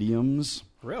 1,000,001 idioms.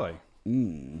 Really?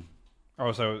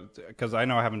 Oh, so because I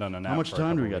know I haven't done an app. How much for a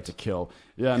time do couple we got weeks. to kill?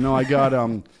 Yeah, no, I got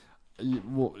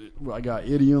well, I got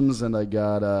idioms, and I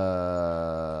got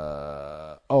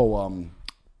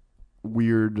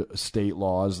weird state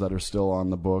laws that are still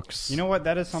on the books. You know what?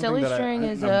 That is something Silly that string I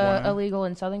is wanna- illegal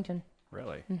in Southington.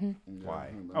 Really? Why?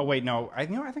 Oh wait, no. I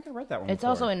think I read that one. It's before.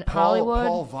 also in Paul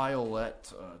Hollywood.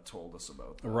 Violet told us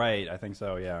about that. Right, I think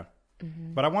so. Yeah.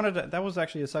 But I wanted to, that was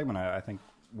actually a segment I think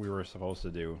we were supposed to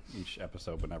do each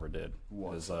episode, but never did.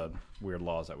 Was weird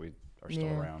laws that we are still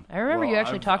around. I remember Well, you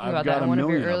actually I've- talking I've about got that a in one of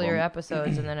your million of earlier them.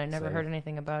 episodes, and then I never heard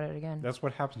anything about it again. That's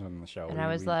what happens on the show. And I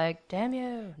was like, "Damn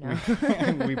you!" No,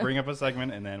 we bring up a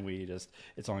segment and then we just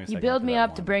it's only a you segment build for me that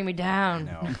up to one. bring me down.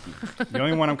 No, the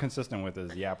only one I'm consistent with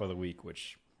is Yap of the Week,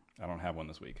 which I don't have one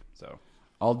this week. So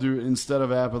I'll do, instead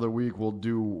of app of the week, we'll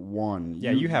do one.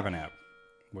 yeah, you have an app.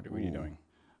 What are you doing?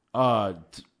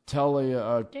 Tell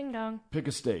a Ding dong. pick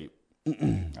a state.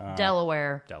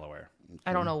 Delaware. Delaware.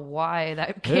 I don't know why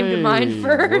that came to Hey, mind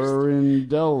first. We're in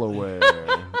Delaware.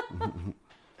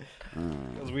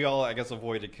 Because we all, I guess,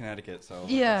 avoided Connecticut. So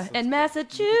Yeah, and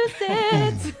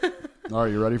Massachusetts. All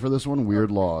right, you ready for this one?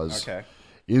 Weird laws. Okay.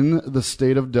 In the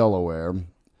state of Delaware,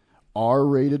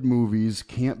 R-rated movies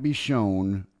can't be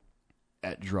shown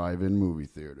at drive-in movie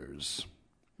theaters.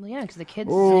 Well, yeah, because the kids.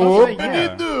 Oh,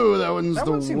 yeah. that one's That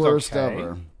the one seems worst okay.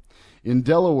 ever. In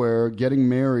Delaware, getting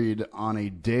married on a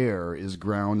dare is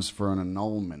grounds for an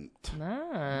annulment. All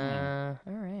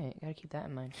right. Gotta keep that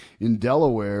in mind. In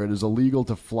Delaware, it is illegal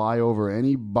to fly over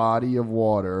any body of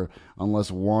water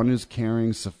unless one is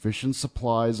carrying sufficient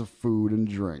supplies of food and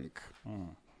drink.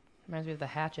 Reminds me of The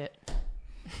Hatchet.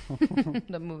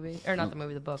 The movie. Or not the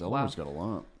movie, the book. Delaware's Wow. got a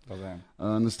lot. Oh,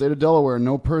 damn. In the state of Delaware,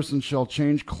 no person shall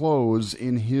change clothes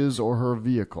in his or her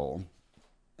vehicle.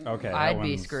 Okay, that I'd be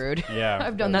one's- screwed. Yeah,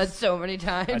 I've done that so many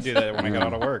times. I do that when I get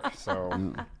out of work. So,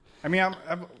 I mean,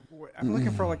 I'm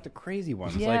looking for like the crazy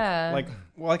ones. Yeah.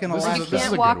 Like an This is- You Alaska. this is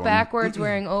can't a walk good one. backwards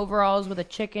wearing overalls with a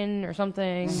chicken or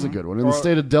something. This is a good one. In the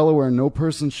state of Delaware, no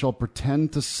person shall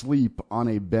pretend to sleep on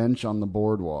a bench on the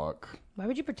boardwalk. Why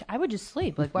would you pretend? I would just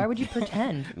sleep. Like, why would you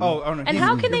pretend? Oh, no. And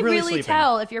how can they you're really sleeping.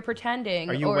 tell if you're pretending?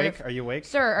 Are you or awake? if- Are you awake?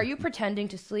 Sir, are you pretending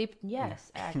to sleep? Yes,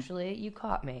 actually, you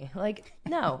caught me. Like,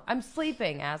 no, I'm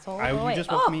sleeping, asshole. You Oh, wait. just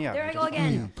woke Oh, me up. there You I go just-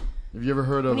 again. Have you ever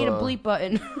heard I of need a bleep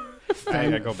button.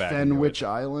 I go back. and do Fenwich it.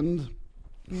 Island?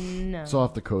 No. It's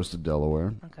off the coast of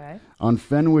Delaware. Okay. On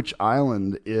Fenwich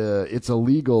Island, it's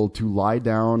illegal to lie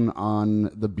down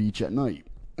on the beach at night.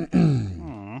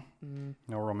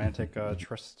 No romantic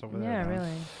trysts over there. Yeah, no? really.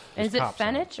 And There's is it cops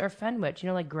on Fenwich or Fenwich? You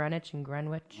know, like Greenwich and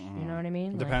Greenwich. You know what I mean?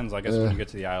 It Like- depends. I guess when you get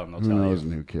to the island, they'll Who tell knows you.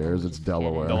 and who cares? It's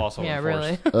Delaware. They'll also Yeah, enforce.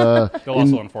 really. They'll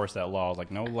also enforce that law.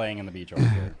 Like no laying on the beach over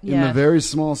here. In Yeah. the very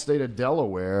small state of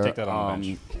Delaware, Take that on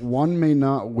the bench. one may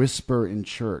not whisper in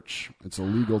church. It's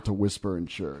illegal to whisper in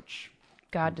church.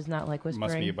 God does not like whispering.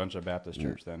 Must be a bunch of Baptist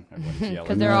church then. Everybody's yelling.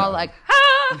 Because they're all like,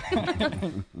 ah!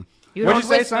 You What'd don't you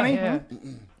say, whisper. Sonny? Yeah.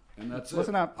 And that's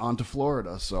Listen it. up. On to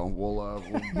Florida. So we'll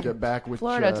get back with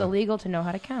Florida, it's illegal to know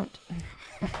how to count.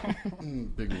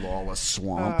 big lawless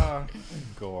swamp.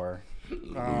 Gore.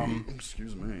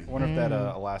 Excuse me. I wonder if that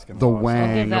Alaskan The law is wang.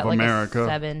 I'll give of that like America. a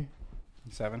 7.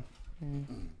 7. I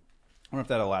wonder if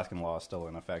that Alaskan law is still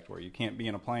in effect, where you can't be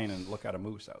in a plane and look at a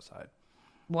moose outside.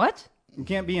 What? You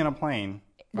can't be in a plane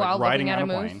While riding looking at on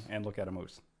a a moose? plane and look at a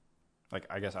moose. Like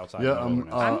I guess outside. Yeah, in the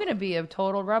wilderness. I'm going to be a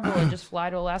total rebel and just fly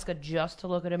to Alaska just to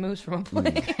look at a moose from a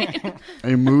plane.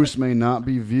 A moose may not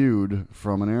be viewed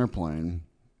from an airplane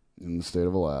in the state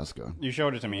of Alaska. You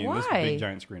showed it to me. This Why? big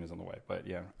giant screen is on the way, but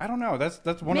yeah, I don't know. That's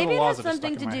one Maybe of it the has laws that something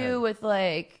just stuck to in my do head. with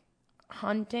like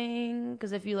hunting,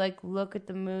 because if you like look at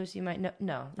the moose, you might know.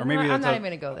 No, Or maybe I'm that's not a- even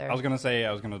going to go there. I was gonna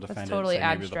defend totally it. Say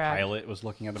maybe abstract. the pilot was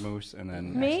looking at the moose and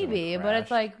then Maybe, but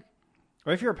it's like,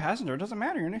 Well, if you're a passenger, it doesn't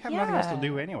matter. You have nothing else to Yeah.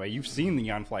 do anyway. You've seen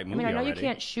the on-flight I movie mean, I know already. you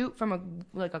can't shoot from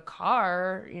a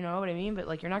car, you know what I mean? But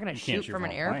like, you're not going to You can't shoot from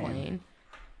an a plane. airplane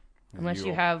unless you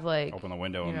You'll have like open the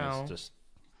window you and know, it's just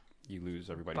you lose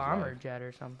everybody's bomber life. jet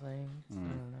or something. I don't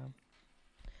know.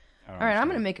 I don't All right, I'm understand.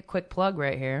 going to make a quick plug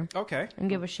right here Okay. and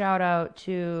give a shout out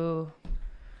to.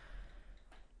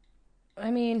 I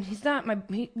mean, he's not my.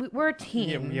 We're a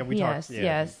team. Yeah, we yes, talked. Yeah.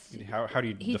 yes. How do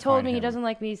you? He define told me he him? doesn't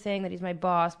like me saying that he's my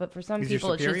boss, but for some He's your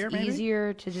people it's superior, just maybe?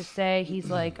 easier to just say he's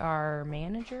like our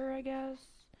manager, I guess.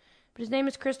 But his name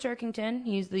is Chris Turkington.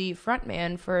 He's the front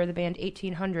man for the band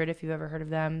 1800, if you've ever heard of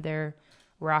them. They're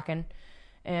rocking.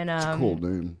 And It's a cool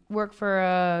name. work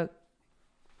for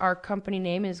our company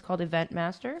name is called Event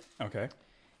Master. Okay.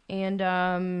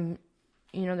 And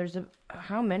you know, there's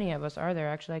how many of us are there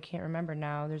actually? I can't remember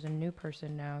now. There's a new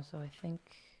person now, so I think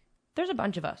there's a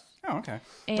bunch of us. Oh, okay.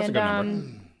 And That's a good number.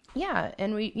 yeah,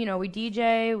 and we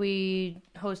DJ, we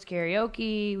host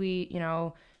karaoke, we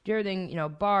do everything,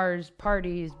 bars,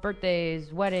 parties,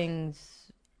 birthdays, weddings,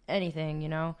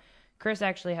 anything, Chris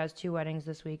actually has 2 weddings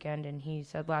this weekend, and he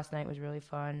said last night was really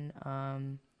fun.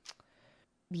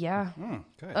 Yeah.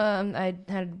 Good. I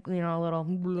had, a little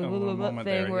moment thing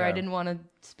there, where I yeah. didn't want to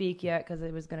speak yet because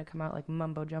it was going to come out like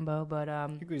mumbo jumbo, but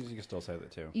You can still say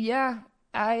that too. yeah,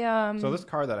 I So this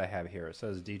card that I have here, it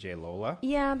says DJ Lola.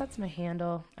 yeah, that's my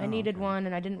handle. I needed one,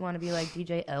 and I didn't want to be like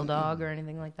DJ L Dog or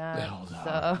anything like that.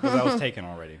 So Because that was taken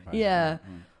already. yeah,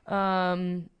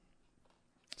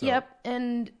 So- yep.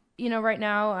 And right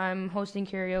now I'm hosting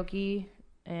karaoke,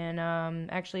 and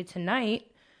actually tonight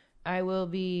I will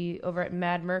be over at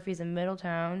Mad Murphy's in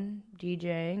Middletown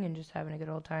DJing and just having a good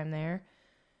old time there.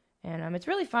 And it's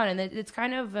really fun, and it's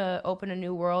kind of opened a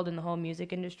new world in the whole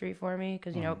music industry for me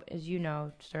because, as you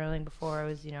know, Sterling, before I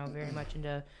was, very much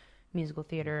into musical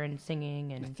theater and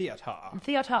singing and Theater.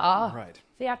 theater. Right.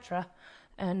 Theatre.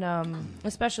 And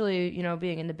especially,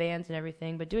 being in the bands and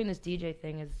everything, but doing this DJ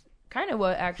thing is kind of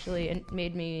what actually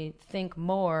made me think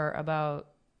more about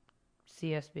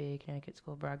CSB, Connecticut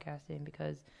School of Broadcasting,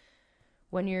 because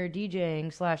when you're DJing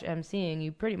 / MCing,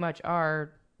 you pretty much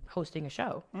are hosting a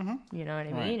show. Mm-hmm. You know what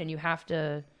I mean? Right. And you have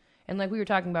to, and like we were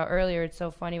talking about earlier, it's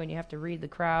so funny when you have to read the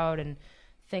crowd and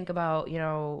think about,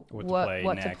 what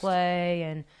to next. play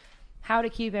and how to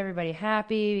keep everybody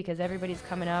happy, because everybody's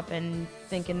coming up and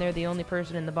thinking they're the only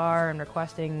person in the bar and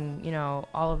requesting,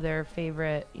 all of their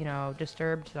favorite,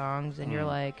 Disturbed songs. And you're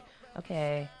like,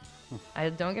 okay,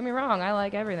 Don't get me wrong, I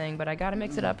like everything, but I gotta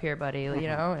mix it up here, buddy. You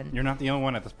know, and You're not the only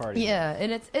one at this party. yeah,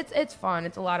 and it's fun.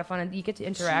 It's a lot of fun, and you get to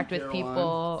interact with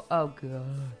people. Oh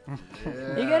god,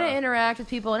 you get to interact with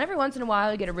people, and every once in a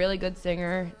while you get a really good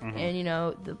singer, and you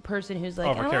know the person who's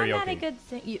like, for I'm not a karaoke. good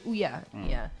singer. Yeah,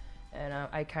 yeah, and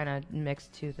I kind of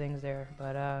mixed two things there,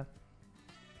 but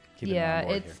Keeping it on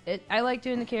board here. I like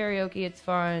doing the karaoke. It's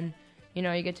fun. You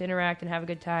know, you get to interact and have a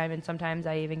good time, and sometimes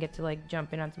I even get to like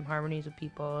jump in on some harmonies with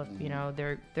people if you know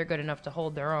they're good enough to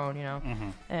hold their own. You know,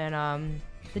 and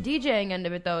the DJing end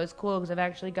of it though is cool because I've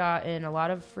actually gotten a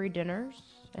lot of free dinners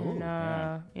and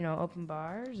you know, open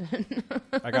bars.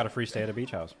 I got a free stay at a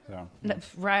beach house. So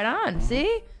Right on.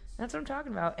 See, that's what I'm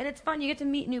talking about, and it's fun. You get to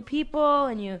meet new people,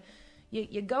 and you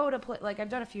go to like I've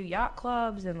done a few yacht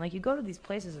clubs, and like you go to these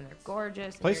places and they're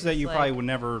gorgeous. places that you like, probably would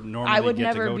never normally I would get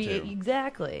never to go be to.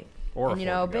 exactly. Or And, you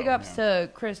know, afford to big go, ups to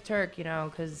Chris Turk, you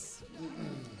know, because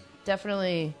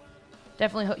definitely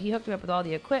he hooked me up with all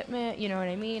the equipment, you know what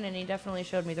I mean? And he definitely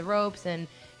showed me the ropes. And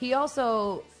he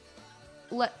also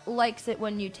likes it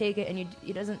when you take it and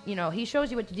he doesn't, you know, he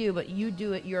shows you what to do, but you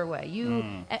do it your way.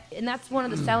 And that's one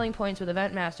of the selling points with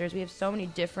Event Masters. We have so many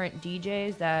different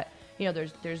DJs that, you know,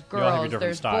 there's all have your girls, different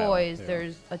there's style, boys, yeah.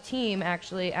 there's a team,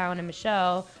 actually, Alan and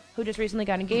Michelle, who just recently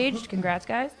got engaged. Congrats,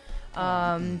 guys.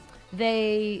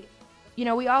 They... You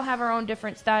know, we all have our own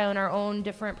different style and our own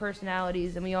different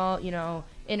personalities, and we all, you know,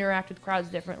 interact with crowds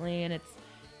differently, and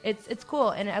it's cool.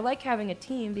 And I like having a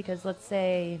team because, let's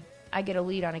say I get a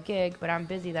lead on a gig, but I'm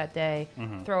busy that day,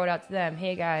 throw it out to them.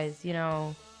 Hey guys, you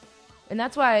know, and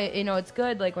that's why, you know, it's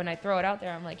good. Like when I throw it out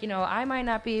there, I'm like, you know, I might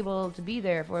not be able to be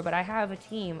there for it, but I have a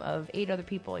team of 8 other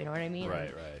people. You know what I mean? Right,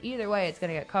 And right. Either way, it's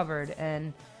gonna get covered,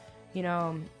 and you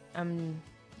know, I'm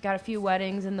got a few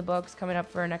weddings in the books coming up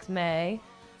for next May.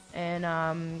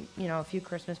 And, you know, a few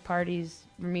Christmas parties.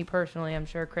 For me personally, I'm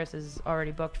sure Chris is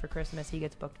already booked for Christmas. He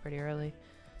gets booked pretty early.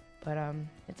 But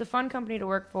it's a fun company to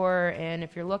work for. And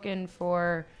if you're looking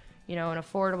for, you know, an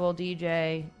affordable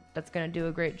DJ that's going to do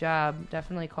a great job,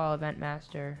 definitely call Event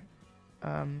Master.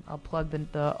 I'll plug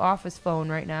the office phone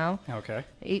right now. Okay.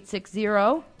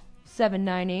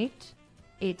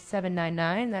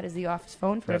 860-798-8799. That is the office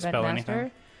phone for Does that Event spell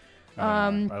Master.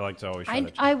 anything? I like to always try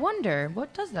to I wonder,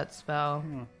 what does that spell?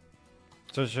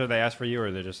 So should they ask for you, or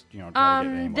they just, you know, try to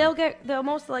get anyone? They'll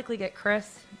most likely get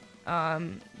Chris.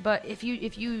 But if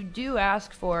you do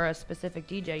ask for a specific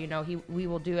DJ, you know, we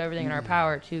will do everything in our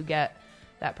power to get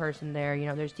that person there. You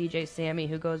know, there's DJ Sammy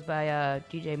who goes by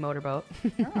DJ Motorboat.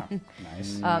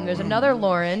 Nice. There's another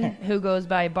Lauren who goes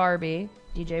by Barbie,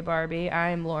 DJ Barbie.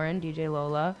 I'm Lauren, DJ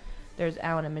Lola. There's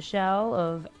Alan and Michelle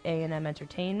of A&M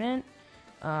Entertainment.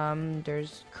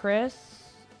 There's Chris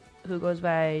who goes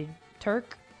by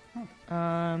Turk.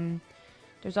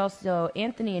 There's also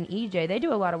Anthony and EJ. They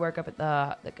do a lot of work up at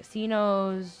the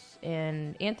casinos,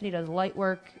 and Anthony does light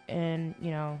work and,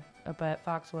 you know, up at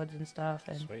Foxwoods and stuff.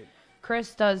 And Sweet.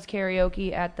 Chris does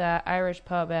karaoke at the Irish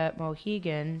pub at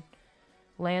Mohegan.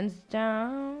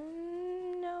 Lansdowne?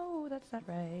 No, that's not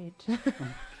right.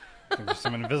 There's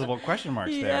some invisible question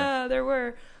marks there. Yeah, there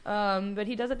were. But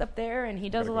he does it up there, and he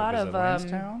does a lot of.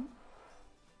 Lansdowne?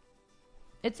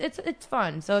 It's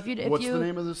fun. So if What's the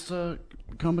name of this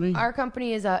company? Our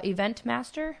company is Event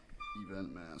Master.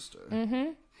 Event Master.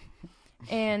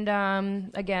 And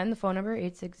again, the phone number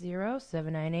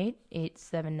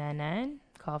 860-798-8799.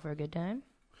 Call for a good time.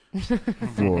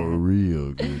 For a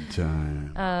real good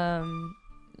time.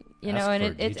 You Ask know,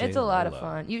 and for it's DJ a lot of Lola.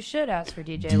 fun. You should ask for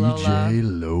DJ Lola. DJ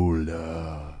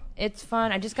Lola. It's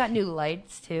fun. I just got new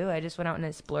lights too. I just went out and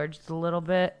I splurged a little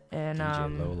bit, and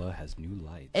DJ Lola has new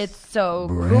lights. it's so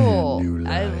Brand cool. new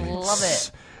lights. I love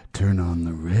it. Turn on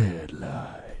the red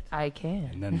light. I can.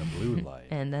 And then the blue light.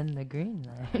 And then the green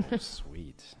light.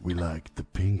 Sweet. We like the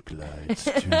pink lights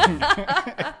too.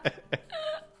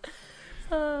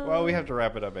 Well, we have to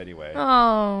wrap it up anyway.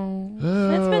 Oh,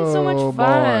 it's been so much Oh, boy.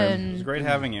 fun. It was great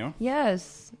having you.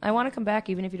 Yes, I want to come back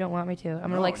even if you don't want me to. I'm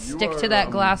gonna No, like you stick are, to that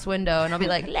glass window and I'll be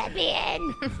like, "Let me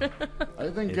in." I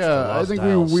think It's the Lost we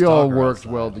Isle all stalker worked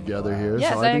outside well on the together glass. here.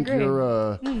 Yes, so I think agree.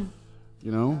 you're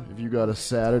you know, if you got a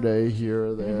Saturday here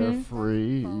or there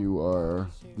free, you are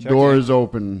the Check door in. is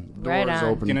open. Right Door is on.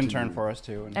 open. You can to intern you. for us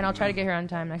too. And I'll try to get here on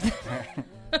time next time.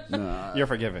 Nah. You're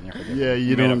forgiven. You're forgiven. Yeah,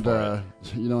 you made up don't for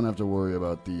you don't have to worry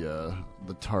about the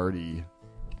tardy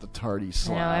I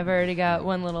slap. know I've already got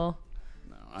one little.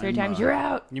 Three I'm, times you're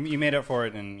out. You made up for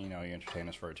it, and you know you entertained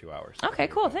us for 2 hours. Okay,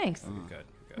 cool. Thanks. Good.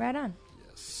 Good. Right on.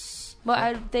 Yes. Well,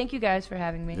 I thank you guys for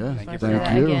having me. Yeah, Just wanna thank say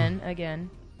that you. again.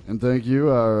 And thank you,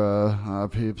 our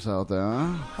peeps out there.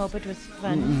 Hope it was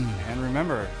fun. And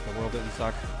remember, the world didn't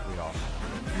suck. We all.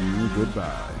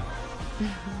 Goodbye.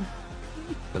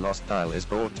 The Lost Dial is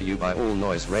brought to you by All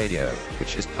Noise Radio,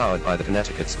 which is powered by the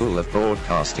Connecticut School of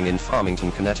Broadcasting in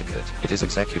Farmington, Connecticut. It is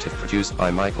executive produced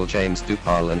by Michael James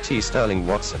Dupal and T. Sterling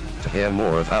Watson. To hear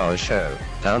more of our show,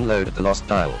 download at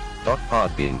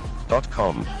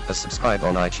thelostdial.podbean.com, or subscribe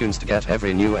on iTunes to get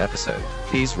every new episode.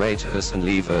 Please rate us and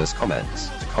leave us comments.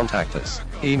 To contact us,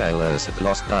 email us at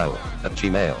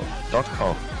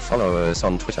thelostdial@gmail.com. Follow us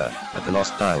on Twitter at The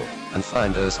Lost Dial, and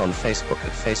find us on Facebook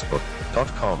at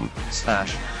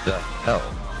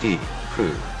facebook.com/TheLD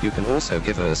Crew. You can also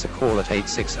give us a call at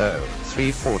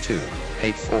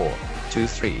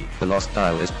 860-342-8423. The Lost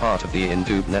Dial is part of the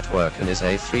Indube Network and is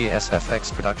a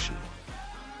 3SFX production.